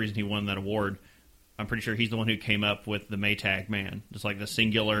 another reason he won that award, I'm pretty sure he's the one who came up with the Maytag man, just like the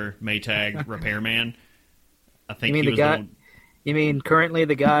singular Maytag repairman. I think he was the one. You mean currently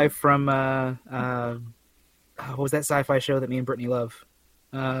the guy from what was that sci-fi show that me and Brittany love?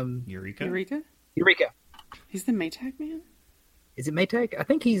 Eureka? Eureka. He's the Maytag man? Is it Maytag? I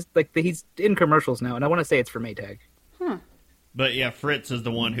think he's he's in commercials now, and I want to say it's for Maytag. Huh. But yeah, Fritz is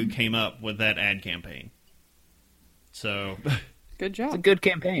the one who came up with that ad campaign. So good job. It's a good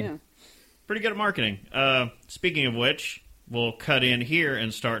campaign. Yeah. Pretty good at marketing. Speaking of which, we'll cut in here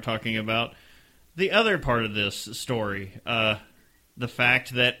and start talking about the other part of this story. The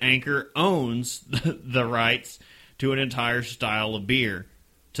fact that Anchor owns the rights to an entire style of beer,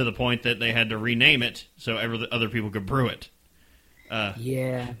 to the point that they had to rename it so other people could brew it.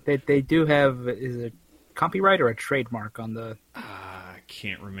 Yeah, they do have, is it a copyright or a trademark on the... I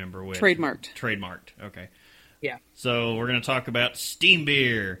can't remember which. Trademarked, okay. Yeah. So we're going to talk about steam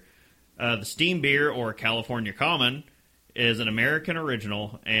beer. The steam beer, or California Common, is an American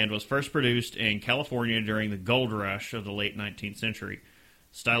original and was first produced in California during the gold rush of the late 19th century.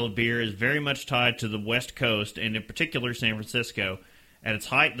 Style of beer is very much tied to the West Coast, and in particular San Francisco. At its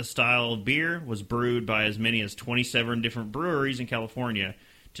height, the style of beer was brewed by as many as 27 different breweries in California.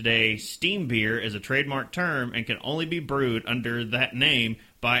 Today, steam beer is a trademark term and can only be brewed under that name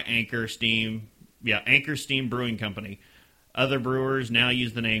by Anchor Steam Brewing Company. Other brewers now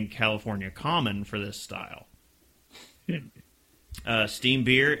use the name California Common for this style. Steam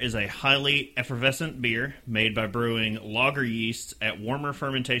beer is a highly effervescent beer made by brewing lager yeasts at warmer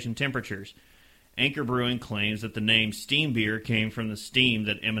fermentation temperatures. Anchor Brewing claims that the name steam beer came from the steam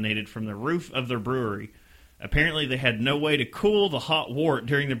that emanated from the roof of their brewery. Apparently, they had no way to cool the hot wort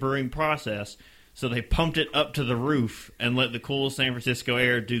during the brewing process, so they pumped it up to the roof and let the cool San Francisco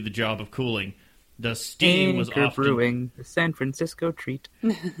air do the job of cooling. The steam was Anchor often... Brewing, the San Francisco treat.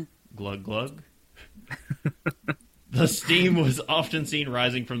 Glug glug. The steam was often seen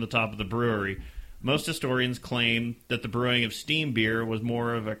rising from the top of the brewery. Most historians claim that the brewing of steam beer was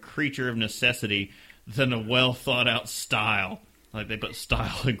more of a creature of necessity than a well-thought-out style. Like, they put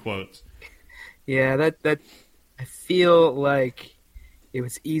style in quotes. Yeah, that I feel like it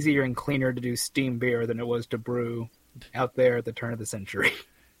was easier and cleaner to do steam beer than it was to brew out there at the turn of the century.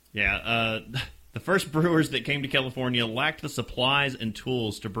 Yeah, the first brewers that came to California lacked the supplies and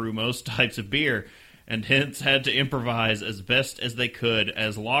tools to brew most types of beer, and hence had to improvise as best as they could.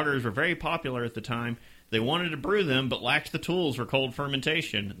 As lagers were very popular at the time, they wanted to brew them but lacked the tools for cold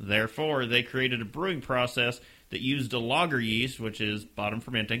fermentation. Therefore, they created a brewing process that used a lager yeast, which is bottom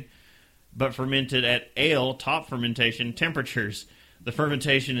fermenting, but fermented at ale top fermentation temperatures. The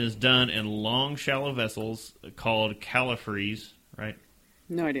fermentation is done in long, shallow vessels called calipharies, right?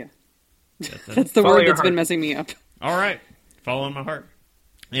 No idea. That's the Follow word your that's been heart. messing me up. all right. Following my heart.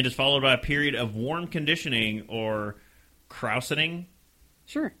 It is followed by a period of warm conditioning or krausening.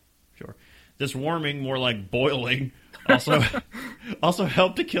 Sure. Sure. This warming, more like boiling, also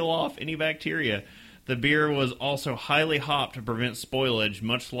helped to kill off any bacteria. The beer was also highly hopped to prevent spoilage,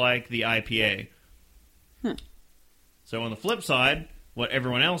 much like the IPA. So on the flip side, what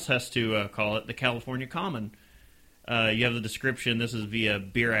everyone else has to call it, the California Common. You have the description. This is via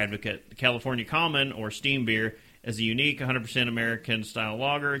Beer Advocate. The California Common, or steam beer, is a unique 100% American-style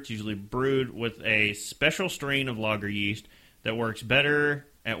lager. It's usually brewed with a special strain of lager yeast that works better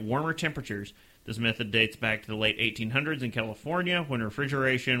at warmer temperatures. This method dates back to the late 1800s in California, when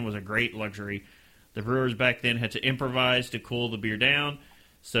refrigeration was a great luxury. The brewers back then had to improvise to cool the beer down,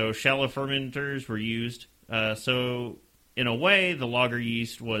 so shallow fermenters were used. So, in a way, the lager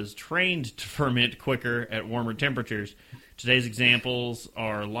yeast was trained to ferment quicker at warmer temperatures. Today's examples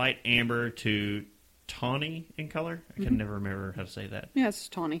are light amber to tawny in color. I can never remember how to say that. Yeah, it's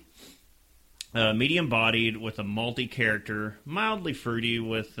tawny. Medium-bodied with a malty character, mildly fruity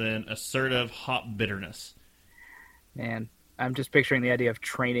with an assertive hop bitterness. Man, I'm just picturing the idea of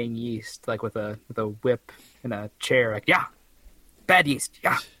training yeast, like with a whip and a chair. Like, yeah, bad yeast,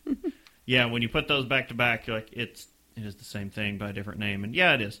 yeah. Yeah, when you put those back to back, you're like, it is the same thing by a different name. And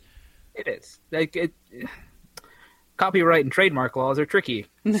yeah, it is. It is. Like, copyright and trademark laws are tricky,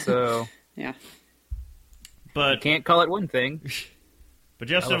 so Yeah. But you can't call it one thing. But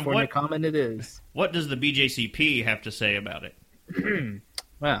Justin, California Common it is. what does the BJCP have to say about it?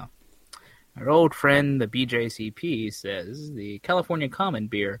 Well, our old friend, the BJCP, says the California Common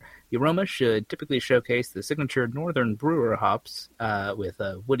beer, the aroma should typically showcase the signature northern brewer hops with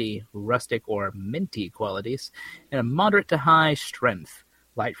woody, rustic, or minty qualities, and a moderate to high strength.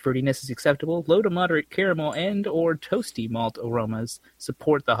 Light fruitiness is acceptable. Low to moderate caramel and or toasty malt aromas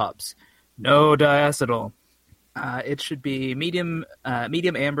support the hops. No diacetyl. It should be medium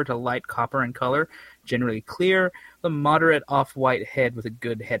amber to light copper in color, generally clear, a moderate off-white head with a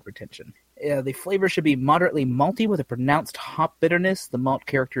good head retention. The flavor should be moderately malty with a pronounced hop bitterness. The malt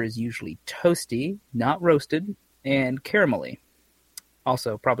character is usually toasty, not roasted, and caramelly.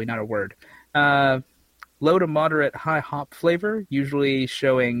 Also, probably not a word. Low to moderate high hop flavor, usually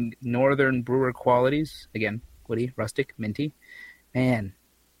showing northern brewer qualities. Again, woody, rustic, minty. Man,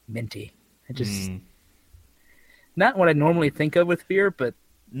 minty. I just... Not what I normally think of with beer, but...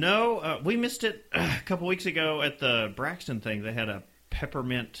 No, we missed it a couple weeks ago at the Braxton thing. They had a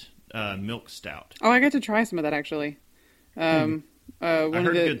peppermint milk stout. Oh, I got to try some of that, actually. I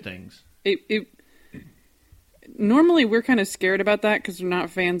heard good things. Normally, we're kind of scared about that because we're not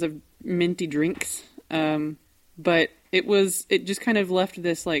fans of minty drinks. But it just kind of left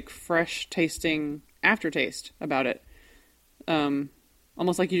this, like, fresh tasting aftertaste about it.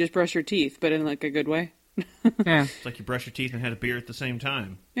 Almost like you just brush your teeth, but in, like, a good way. Yeah. It's like you brush your teeth and had a beer at the same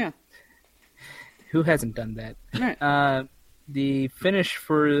time. Yeah. Who hasn't done that? Right. The finish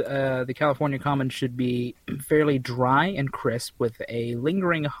for the California Common should be fairly dry and crisp with a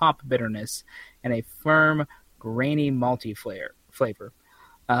lingering hop bitterness and a firm, grainy, malty flavor.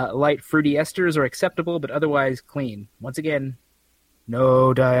 Light fruity esters are acceptable, but otherwise clean. Once again,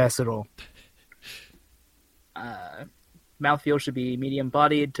 no diacetyl. Mouthfeel should be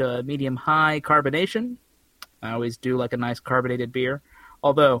medium-bodied to medium-high carbonation. I always do like a nice carbonated beer.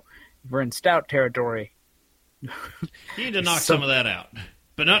 Although, if we're in stout territory... You need to knock some of that out,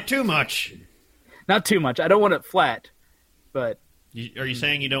 but not too much. Not too much. I don't want it flat, but... Are you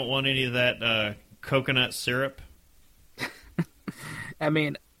saying you don't want any of that coconut syrup? I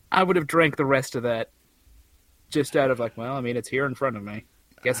mean, I would have drank the rest of that just out of like, well, I mean, it's here in front of me.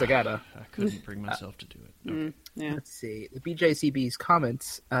 Guess I gotta. I couldn't bring myself to do it. Nope. Yeah. Let's see. The BJCB's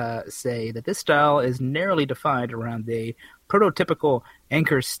comments say that this style is narrowly defined around the prototypical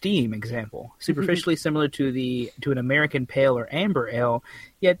Anchor Steam example, superficially similar to an American Pale or Amber Ale,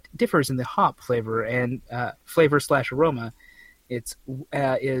 yet differs in the hop flavor and flavor/aroma. It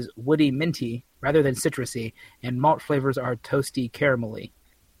is woody minty rather than citrusy, and malt flavors are toasty caramelly.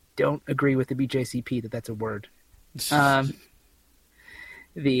 Don't agree with the BJCP that that's a word.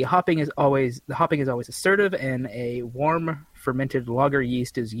 The hopping is always assertive, and a warm fermented lager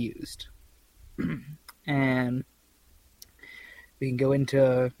yeast is used. And we can go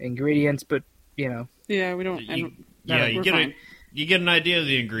into ingredients, but Yeah, we don't. You get an idea of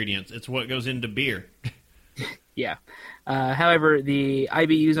the ingredients. It's what goes into beer. Yeah. However, the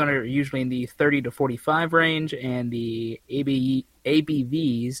IBUs on it are usually in the 30 to 45 range, and the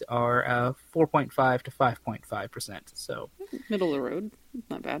ABVs are 4.5 to 5.5%. So Middle of the road.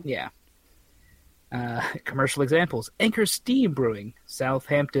 Not bad. yeah. Commercial examples: Anchor Steam Brewing,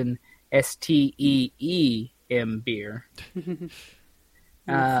 Southampton STEEM beer,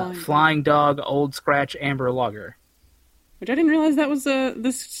 Flying Dog Old Scratch Amber Lager. Which I didn't realize that was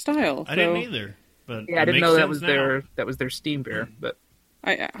this style. I didn't either. But yeah, I didn't know that was their steam beer. But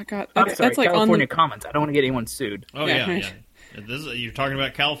I got I'm sorry, that's like California on the... Commons. I don't want to get anyone sued. Oh yeah. You're talking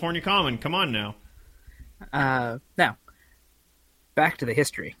about California Common. Come on now. Now, back to the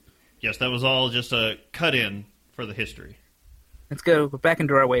history. Yes, that was all just a cut-in for the history. Let's go back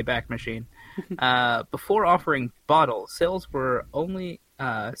into our Wayback Machine. Before offering bottles, sales for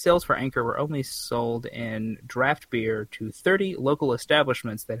Anchor were only sold in draft beer to 30 local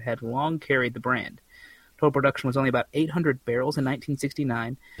establishments that had long carried the brand. Total production was only about 800 barrels in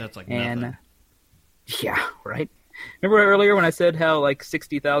 1969. That's like nothing. Yeah, right? Remember earlier when I said how like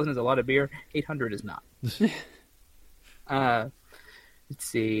 60,000 is a lot of beer? 800 is not. Let's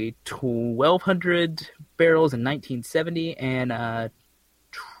see, 1,200 barrels in 1970 and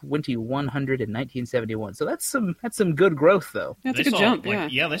 2,100 in 1971. So that's some good growth, though. That's a good jump.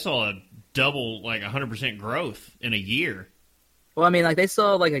 They saw a double, 100% growth in a year. Well, I mean, they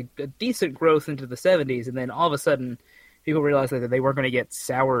saw a decent growth into the 70s, and then all of a sudden, people realized that they weren't going to get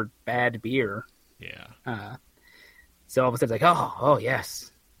sour, bad beer. Yeah. So all of a sudden, it's like, oh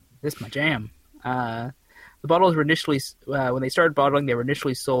yes, this is my jam. The bottles were initially, when they started bottling, they were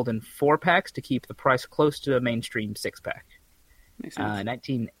initially sold in 4-packs to keep the price close to a mainstream 6-pack. Makes sense. In the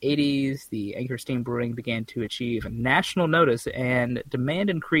 1980s, the Anchor Steam Brewing began to achieve national notice, and demand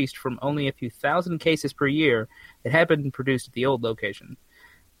increased from only a few thousand cases per year that had been produced at the old location.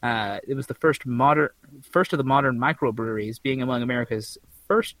 It was the first of the modern microbreweries, being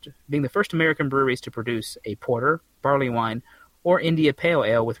the first American breweries to produce a porter, barley wine, or India Pale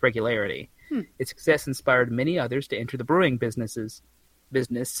Ale with regularity. Its success inspired many others to enter the brewing business,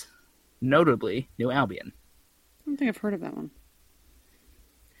 notably New Albion. I don't think I've heard of that one.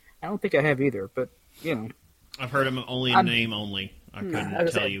 I don't think I have either, but, I've heard him only in name only. I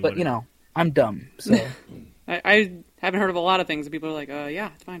couldn't tell you what. But, I'm dumb, so... I haven't heard of a lot of things, and people are like, yeah,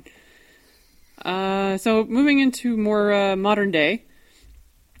 it's fine. So moving into more modern day,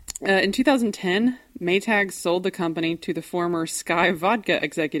 in 2010, Maytag sold the company to the former Sky Vodka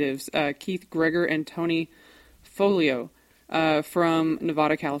executives, Keith Greger and Tony Folio, from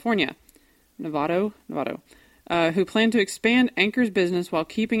Nevada, California. Nevada, who planned to expand Anchor's business while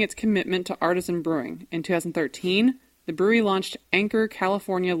keeping its commitment to artisan brewing. In 2013, the brewery launched Anchor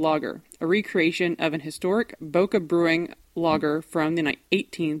California Lager, a recreation of an historic Boca Brewing lager from the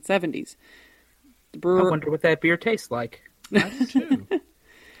 1870s. I wonder what that beer tastes like. I do too.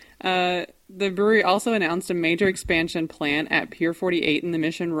 The brewery also announced a major expansion plan at Pier 48 in the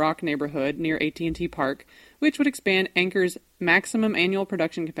Mission Rock neighborhood near AT&T Park, which would expand Anchor's maximum annual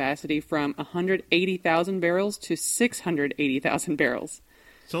production capacity from 180,000 barrels to 680,000 barrels.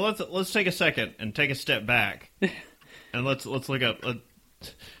 So let's take a second and take a step back, and let's look up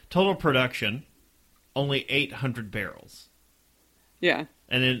total production only 800 barrels. Yeah.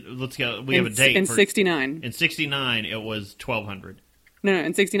 And then let's go. We have a date in for 69. In 69, it was 1,200. No,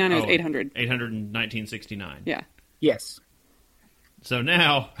 in 69 it was 800. 800 in 1969. Yeah. Yes. So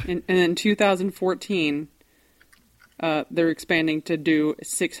now, And in 2014, they're expanding to do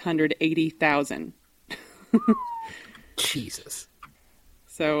 680,000. Jesus.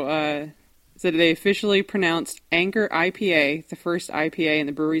 So they officially pronounced Anchor IPA, the first IPA in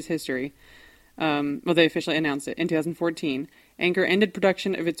the brewery's history. They officially announced it in 2014. Anchor ended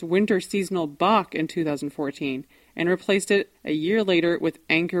production of its winter seasonal Bock in 2014 and replaced it a year later with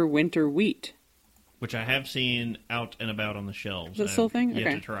Anchor Winter Wheat. which I have seen out and about on the shelves. Is it still a thing? Yet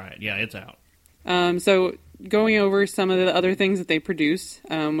Okay. to try it. Yeah, it's out. So going over some of the other things that they produce,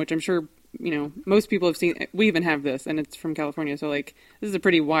 which I'm sure, most people have seen. We even have this, and it's from California. So, this is a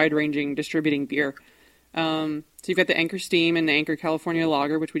pretty wide-ranging distributing beer. So you've got the Anchor Steam and the Anchor California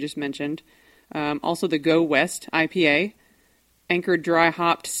Lager, which we just mentioned. Also the Go West IPA, Anchor Dry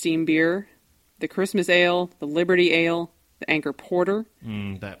Hopped Steam Beer, the Christmas Ale, the Liberty Ale, the Anchor Porter.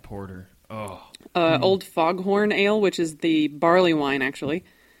 That porter. Oh. Old Foghorn Ale, which is the barley wine, actually.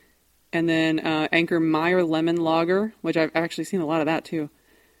 And then Anchor Meyer Lemon Lager, which I've actually seen a lot of that, too.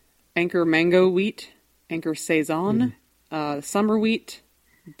 Anchor Mango Wheat, Anchor Saison, Summer Wheat,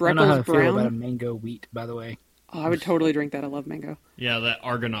 I don't know how I Breckles feel about a Brown. mango wheat, by the way. Oh, I would totally drink that. I love mango. Yeah, that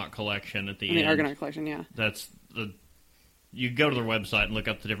Argonaut collection at the And end. the Argonaut collection, yeah. That's the... You go to their website and look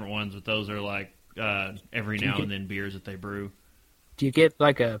up the different ones, but those are every now and then beers that they brew. Do you get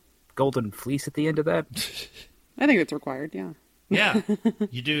a golden fleece at the end of that? I think that's required, yeah. Yeah,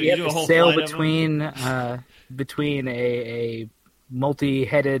 you do. You You have do a to whole sail flight of them. between a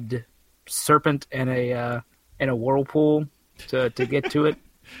multi-headed serpent and a whirlpool to get to it.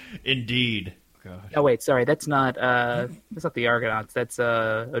 Indeed. Gosh. Oh wait, sorry, that's not the Argonauts. That's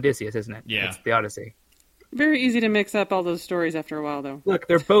Odysseus, isn't it? Yeah. That's the Odyssey. Very easy to mix up all those stories after a while, though. Look,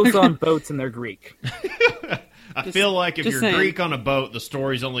 they're both on boats and they're Greek. I feel like if just you're saying. Greek on a boat, the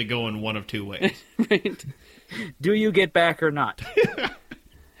story's only going one of two ways. Right. Do you get back or not?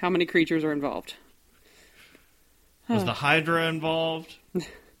 How many creatures are involved? Was the Hydra involved?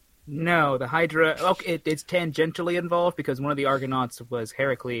 No, the Hydra. Okay, it's tangentially involved because one of the Argonauts was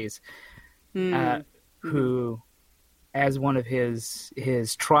Heracles, who, as one of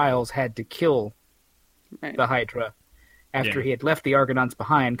his trials, had to kill Right. the Hydra after Yeah. he had left the Argonauts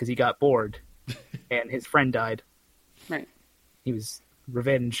behind because he got bored, and his friend died. Right. He was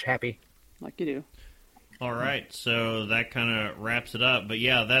revenge happy. Like you do. All right, so that kind of wraps it up. But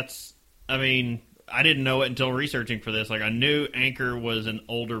yeah, I didn't know it until researching for this. I knew Anchor was an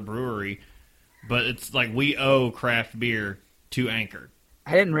older brewery, but it's we owe craft beer to Anchor.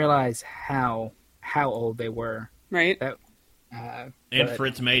 I didn't realize how old they were. Right? That, And but-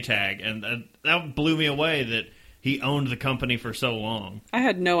 Fritz Maytag, and that blew me away that he owned the company for so long. I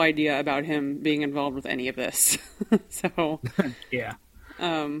had no idea about him being involved with any of this. So, yeah.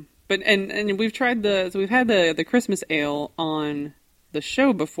 but and we've tried we've had the Christmas ale on the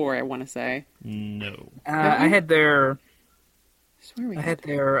show before, I want to say. No. I had their I swear we had.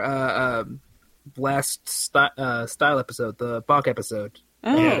 last style episode, the Bach episode.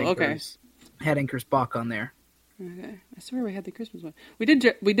 Oh, Yeah, okay. Had Anchor's Bach on there. Okay. I swear we had the Christmas one. We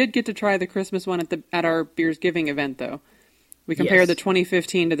did get to try the Christmas one at our Beers Giving event, though. We compared Yes. the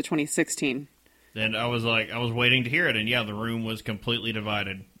 2015 to the 2016. And I was waiting to hear it, and yeah, the room was completely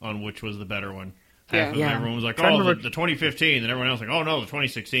divided on which was the better one. Half of Yeah. everyone was like, Trying to oh, remember- the 2015, and everyone else like, oh no, the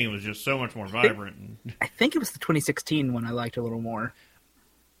 2016 was just so much more vibrant. I think it was the 2016 one I liked a little more.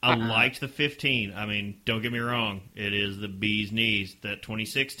 I liked the 15. I mean, don't get me wrong, it is the bee's knees. That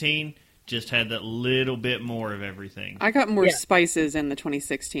 2016 just had that little bit more of everything. I got more Yeah. spices in the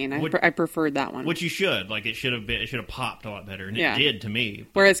 2016. Would- I preferred that one. Which you should. It should have popped a lot better, and Yeah. it did to me.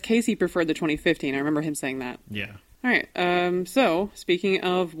 Whereas Casey preferred the 2015. I remember him saying that. Yeah. All right. So, speaking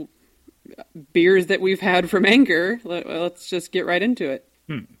of beers that we've had from Anchor, let's just get right into it.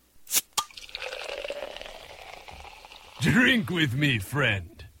 Drink with me,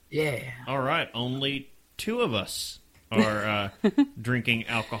 friend. Yeah. All right, only two of us are drinking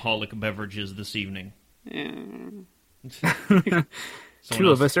alcoholic beverages this evening. Yeah.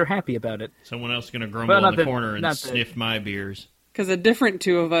 Two of us are happy about it. Someone else is going to grumble Well, in not the that- corner and not that- sniff my beers. Because a different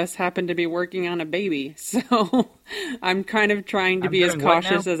two of us happen to be working on a baby, so I'm kind of trying to I'm be as doing what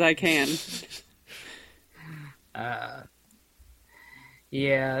cautious now? as I can.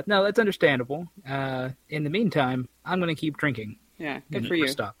 Yeah, no, that's understandable. In the meantime, I'm going to keep drinking. Yeah, good for Never you.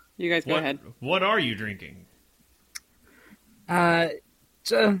 Stop. You guys go ahead. What are you drinking? I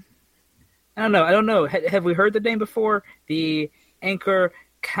don't know. Have we heard the name before? The Anchor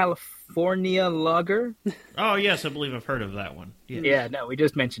California Lager. Oh, yes, I believe I've heard of that one. Yes. Yeah, no, we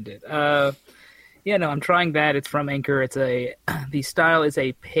just mentioned it. Yeah, no, I'm trying that. It's from Anchor. The style is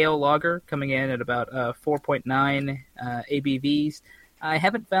a pale lager coming in at about 4.9 ABVs. I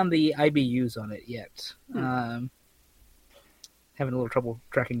haven't found the IBUs on it yet. Having a little trouble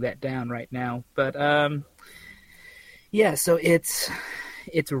tracking that down right now. But yeah, so it's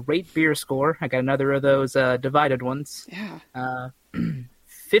a rate beer score. I got another of those divided ones. Yeah.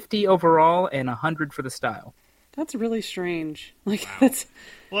 50 overall and 100 for the style. That's really strange. Like, Wow. that's...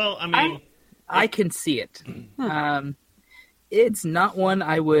 Well, I mean... I can see it. It's not one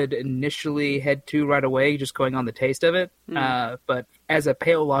I would initially head to right away, just going on the taste of it. But as a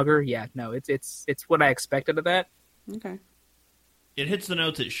pale lager, yeah, no, it's what I expected of that. Okay. It hits the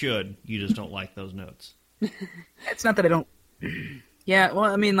notes it should. You just don't like those notes. It's not that I don't. Yeah, well,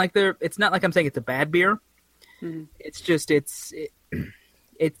 I mean, like it's not like I'm saying it's a bad beer. Mm-hmm. It's just it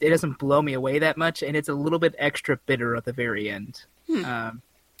doesn't blow me away that much, and it's a little bit extra bitter at the very end.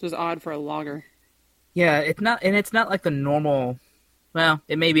 It was odd for a lager. Yeah, it's not like the normal. Well,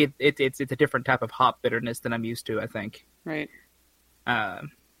 it may be it's a different type of hop bitterness than I'm used to, I think. Right.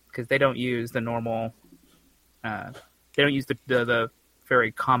 Because they don't use the normal. They don't use the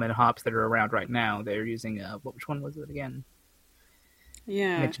very common hops that are around right now. They're using which one was it again?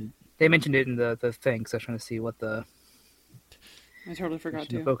 Yeah. They mentioned it in the thing, so I was trying to see what the. I totally forgot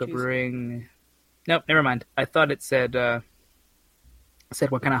to. Boca Jeez. Brewing. Nope, never mind. I thought it said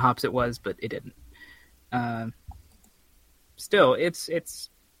what kind of hops it was, but it didn't. Still, it's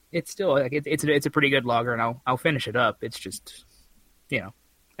still like it's a pretty good lager, and I'll finish it up. It's just,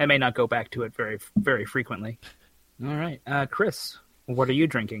 I may not go back to it very very frequently. All right, Chris, what are you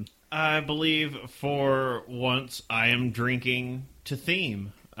drinking? I believe for once I am drinking to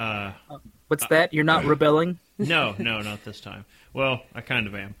theme. What's that? You're not rebelling? No, not this time. Well, I kind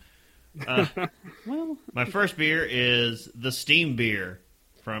of am. Well, My first beer is the Steam Beer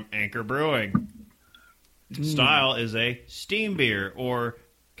from Anchor Brewing. Style is a steam beer, or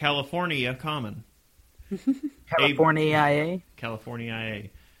California Common. California IA? California IA.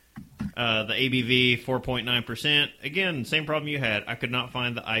 The ABV, 4.9%. Again, same problem you had. I could not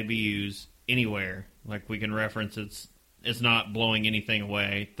find the IBUs anywhere. Like, we can reference it's not blowing anything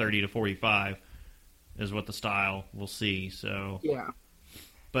away. 30 to 45 is what the style will see. So, Yeah.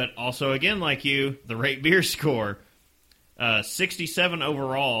 but also, again, like you, the rate beer score, 67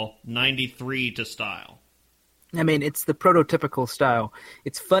 overall, 93 to style. I mean, it's the prototypical style.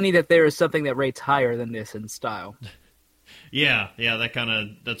 It's funny that there is something that rates higher than this in style. Yeah,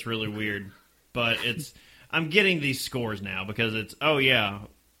 that's really weird. But I'm getting these scores now because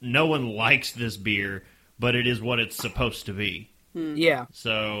no one likes this beer, but it is what it's supposed to be. Yeah.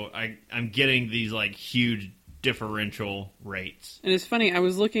 So I'm getting these like huge differential rates. and it's funny. I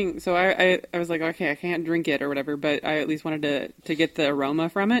was looking, so I was like, okay, I can't drink it or whatever, but I at least wanted to get the aroma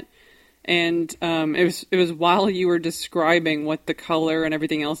from it. And it was while you were describing what the color and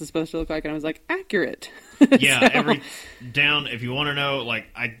everything else is supposed to look like, and I was like, accurate. Yeah, if you want to know, like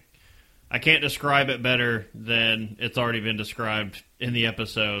I can't describe it better than it's already been described in the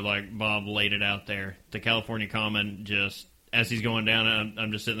episode. Like Bob laid it out there. The California Common, just as he's going down,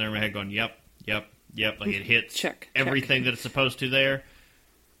 I'm just sitting there in my head going, yep. Like it hits Check. everything that it's supposed to there.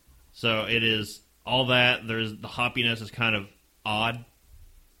 So it is all that. The hoppiness is kind of odd.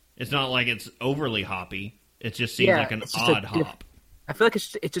 It's not like it's overly hoppy. It just seems like an odd hop. I feel like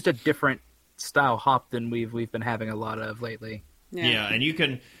it's just a different style hop than we've been having a lot of lately. Yeah, and you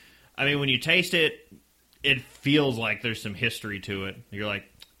can, when you taste it, it feels like there's some history to it. You're like,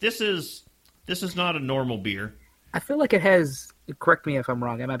 this is not a normal beer. I feel like it has. Correct me if I'm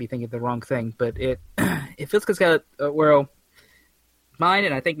wrong. I might be thinking of the wrong thing, but it feels like it's got mine,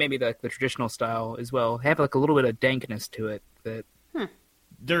 and I think maybe the traditional style as well, have like a little bit of dankness to it. That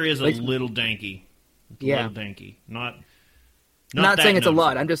there is a little danky. It's a little danky. Not saying it's a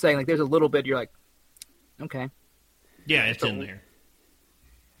lot. noticeable. I'm just saying like there's a little bit. You're like, okay. Yeah, it's in there.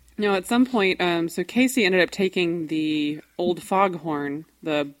 No, at some point, so Casey ended up taking the Old Foghorn,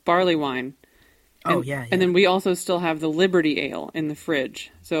 the barley wine. And, yeah. And then we also still have the Liberty Ale in the fridge.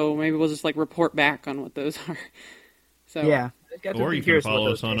 So maybe we'll just report back on what those are. So Yeah. Or you can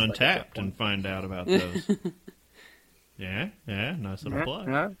follow us on Untapped and find out about those. Yeah, nice little plug.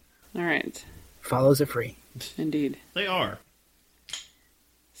 All right. Follows are free. Indeed. They are.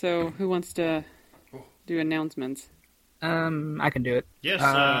 So who wants to do announcements? I can do it. Yes,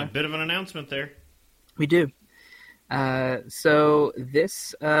 a bit of an announcement there. We do. So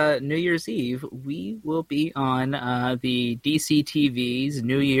this New Year's Eve, we will be on the DCTV's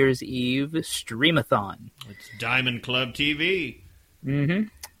New Year's Eve Streamathon. It's Diamond Club TV.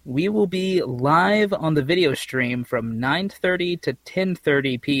 We will be live on the video stream from 9:30 to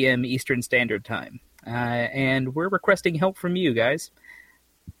 10:30 p.m. Eastern Standard Time. And we're requesting help from you guys.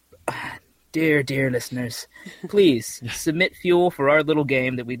 Dear listeners, please submit fuel for our little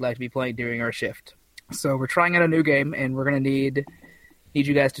game that we'd like to be playing during our shift. So we're trying out a new game, and we're going to need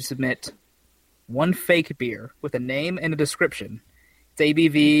you guys to submit one fake beer with a name and a description. It's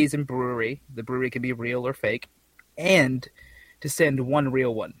ABVs and brewery. The brewery can be real or fake. And to send one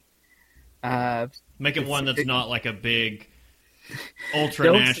real one. Make it one that's not like a big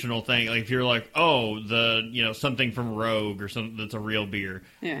ultra-national thing. Like if you're like, something from Rogue or something that's a real beer.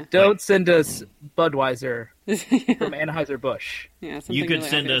 Yeah. Don't send us Budweiser from Anheuser-Busch. Yeah, you could really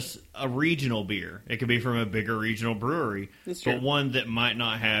send obvious. us a regional beer. It could be from a bigger regional brewery, That's true. but one that might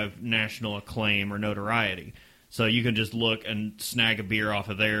not have national acclaim or notoriety. So you can just look and snag a beer off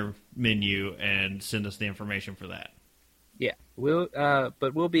of their menu and send us the information for that. Yeah, we'll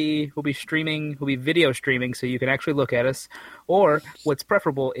be streaming. We'll be video streaming, so you can actually look at us. Or what's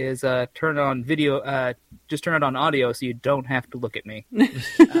preferable is turn on video. Just turn it on audio, so you don't have to look at me.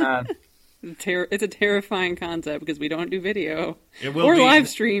 It's a terrifying concept because we don't do video Or live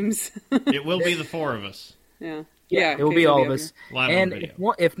streams. It will be the four of us. Yeah, it will be all of us. Live on And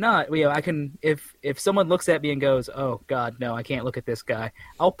video. if not, I can. If someone looks at me and goes, "Oh God, no, I can't look at this guy,"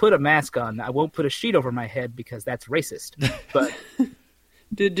 I'll put a mask on. I won't put a sheet over my head because that's racist. But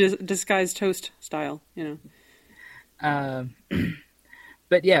disguised toast style, But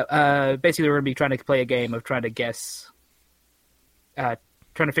yeah, basically we're gonna be trying to play a game of trying to guess, trying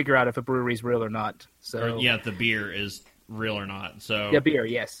to figure out if a brewery's real or not. So if the beer is real or not. So yeah, beer,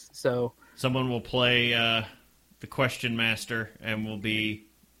 yes. So someone will play the question master, and we'll be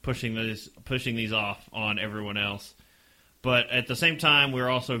pushing these off on everyone else. But at the same time, we're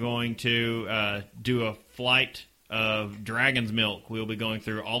also going to do a flight of Dragon's Milk. We'll be going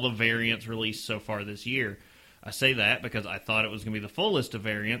through all the variants released so far this year. I say that because I thought it was going to be the full list of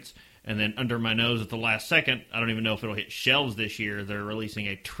variants, and then under my nose at the last second, I don't even know if it'll hit shelves this year, they're releasing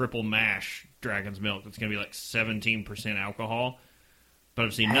a triple mash Dragon's Milk. It's going to be like 17% alcohol. But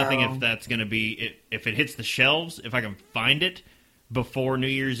I've seen nothing if that's going to be... If it hits the shelves, if I can find it before New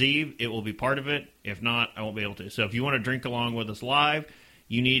Year's Eve, it will be part of it. If not, I won't be able to. So if you want to drink along with us live,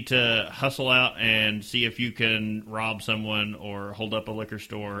 you need to hustle out and see if you can rob someone or hold up a liquor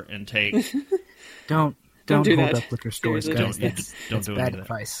store and take... Don't do hold that. up liquor stores, Seriously, guys. don't That's do bad any of that.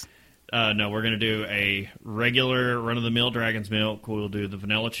 advice. No, we're going to do a regular run-of-the-mill Dragon's Milk. We'll do the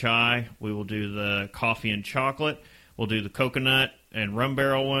vanilla chai. We will do the coffee and chocolate. We'll do the coconut and rum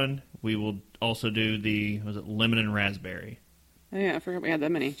barrel one. We will also do the, lemon and raspberry. Oh, yeah, I forgot we had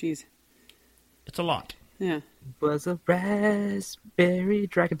that many. Jeez. It's a lot. Yeah. Was a raspberry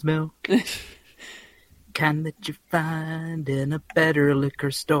Dragon's Milk. Kind that you find in a better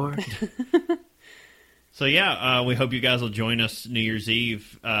liquor store. So yeah, we hope you guys will join us New Year's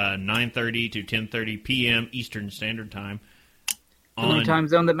Eve, 9:30 to 10:30 p.m. Eastern Standard Time. The only time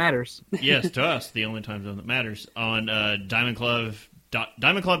zone that matters. Yes, to us, the only time zone that matters. On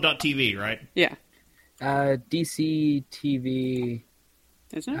diamondclub.tv, right? Yeah. DC TV,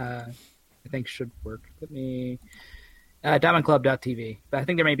 Isn't it? I think should work. Let me... diamondclub.tv. But I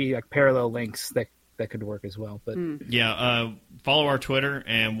think there may be like parallel links that could work as well. But Yeah, follow our Twitter,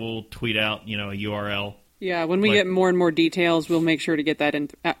 and we'll tweet out, a URL. Yeah, when we get more and more details, we'll make sure to get that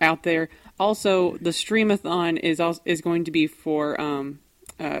out there. Also, the Streamathon is going to be for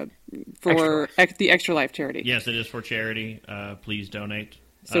the Extra Life charity. Yes, it is for charity. Please donate.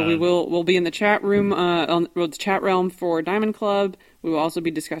 So we'll be in the chat room on the chat realm for Diamond Club. We will also be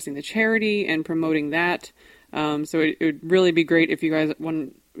discussing the charity and promoting that. So it would really be great if you guys,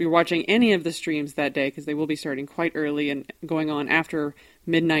 when you're watching any of the streams that day, because they will be starting quite early and going on after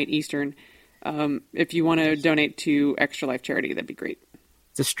midnight Eastern. If you want to donate to Extra Life charity, that'd be great.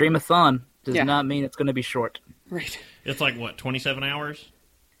 it's a streamathon. Does not mean it's going to be short. Right. It's like, 27 hours?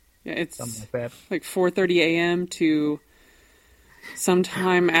 Yeah, it's Something like that. like 4:30 a.m. to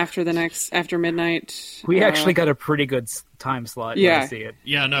sometime after midnight. We actually got a pretty good time slot. Yeah. When I see it.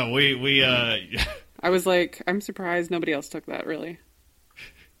 Yeah, no, we I was like, I'm surprised nobody else took that, really.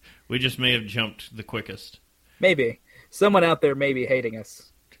 we just may have jumped the quickest. Maybe someone out there may be hating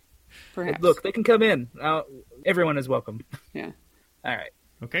us. Perhaps. Look, they can come in. Everyone is welcome. Yeah. All right.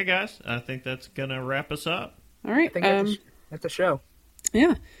 Okay, guys, I think that's gonna wrap us up. All right. I think that's a show.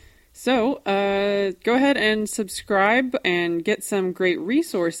 Yeah. So, go ahead and subscribe and get some great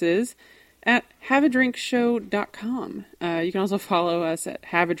resources at haveadrinkshow.com. You can also follow us at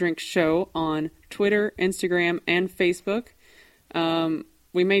Have a Drink Show on Twitter, Instagram, and Facebook.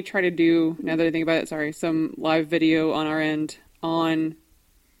 We may try to do, now that I think about it, some live video on our end on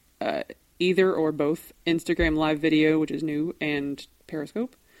either or both Instagram live video, which is new, and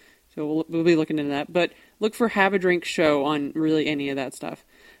Periscope. So we'll be looking into that. But look for Have a Drink Show on really any of that stuff.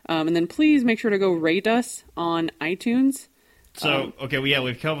 And then please make sure to go rate us on iTunes. So,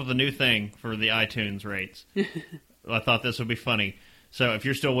 we've come up with a new thing for the iTunes rates. I thought this would be funny. So if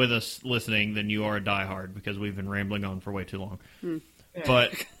you're still with us listening, then you are a diehard because we've been rambling on for way too long.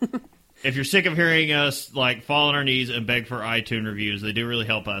 But if you're sick of hearing us like fall on our knees and beg for iTunes reviews, they do really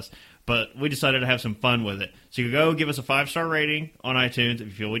help us. But we decided to have some fun with it. So you go give us a 5-star rating on iTunes if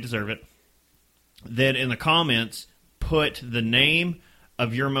you feel we deserve it. Then in the comments, put the name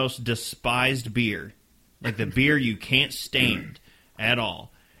of your most despised beer, like the beer you can't stand at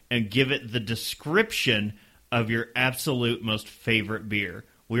all, and give it the description of your absolute most favorite beer.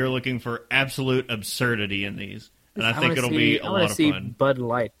 We are looking for absolute absurdity in these, and I think it'll be a lot of fun. Bud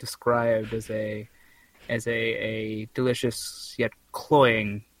Light described as a delicious yet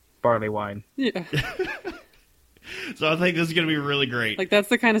cloying barley wine. Yeah. So I think this is going to be really great. Like, that's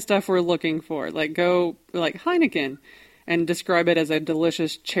the kind of stuff we're looking for. Like, go, like, Heineken, and describe it as a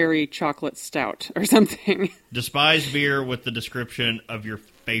delicious cherry chocolate stout or something. Despised beer with the description of your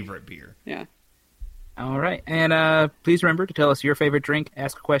favorite beer. Yeah. All right. And please remember to tell us your favorite drink,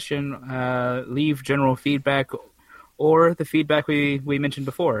 ask a question, leave general feedback, or the feedback we mentioned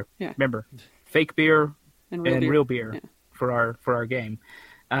before. Yeah. Remember, fake beer and real beer yeah. for our game.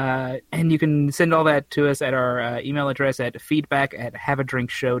 And you can send all that to us at our email address at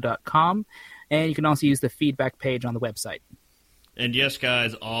feedback@haveadrinkshow.com. And you can also use the feedback page on the website. And yes,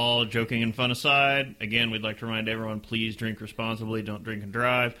 guys, all joking and fun aside, again, we'd like to remind everyone, please drink responsibly. Don't drink and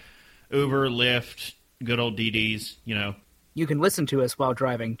drive. Uber, Lyft, good old DDs, you know. You can listen to us while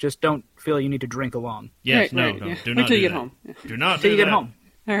driving. Just don't feel you need to drink along. Yes, right, no, yeah. do Wait not till do you that. get home. Yeah. Do not Till do you get that. home.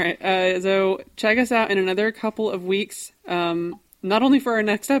 All right. So check us out in another couple of weeks. Not only for our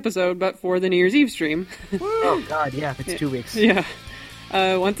next episode, but for the New Year's Eve stream. Oh, God, yeah, it's 2 weeks. Yeah.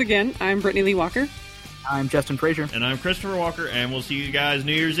 Once again, I'm Brittany Lee Walker. I'm Justin Frazier. And I'm Christopher Walker, and we'll see you guys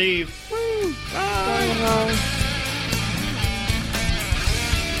New Year's Eve. Woo! Bye. Bye.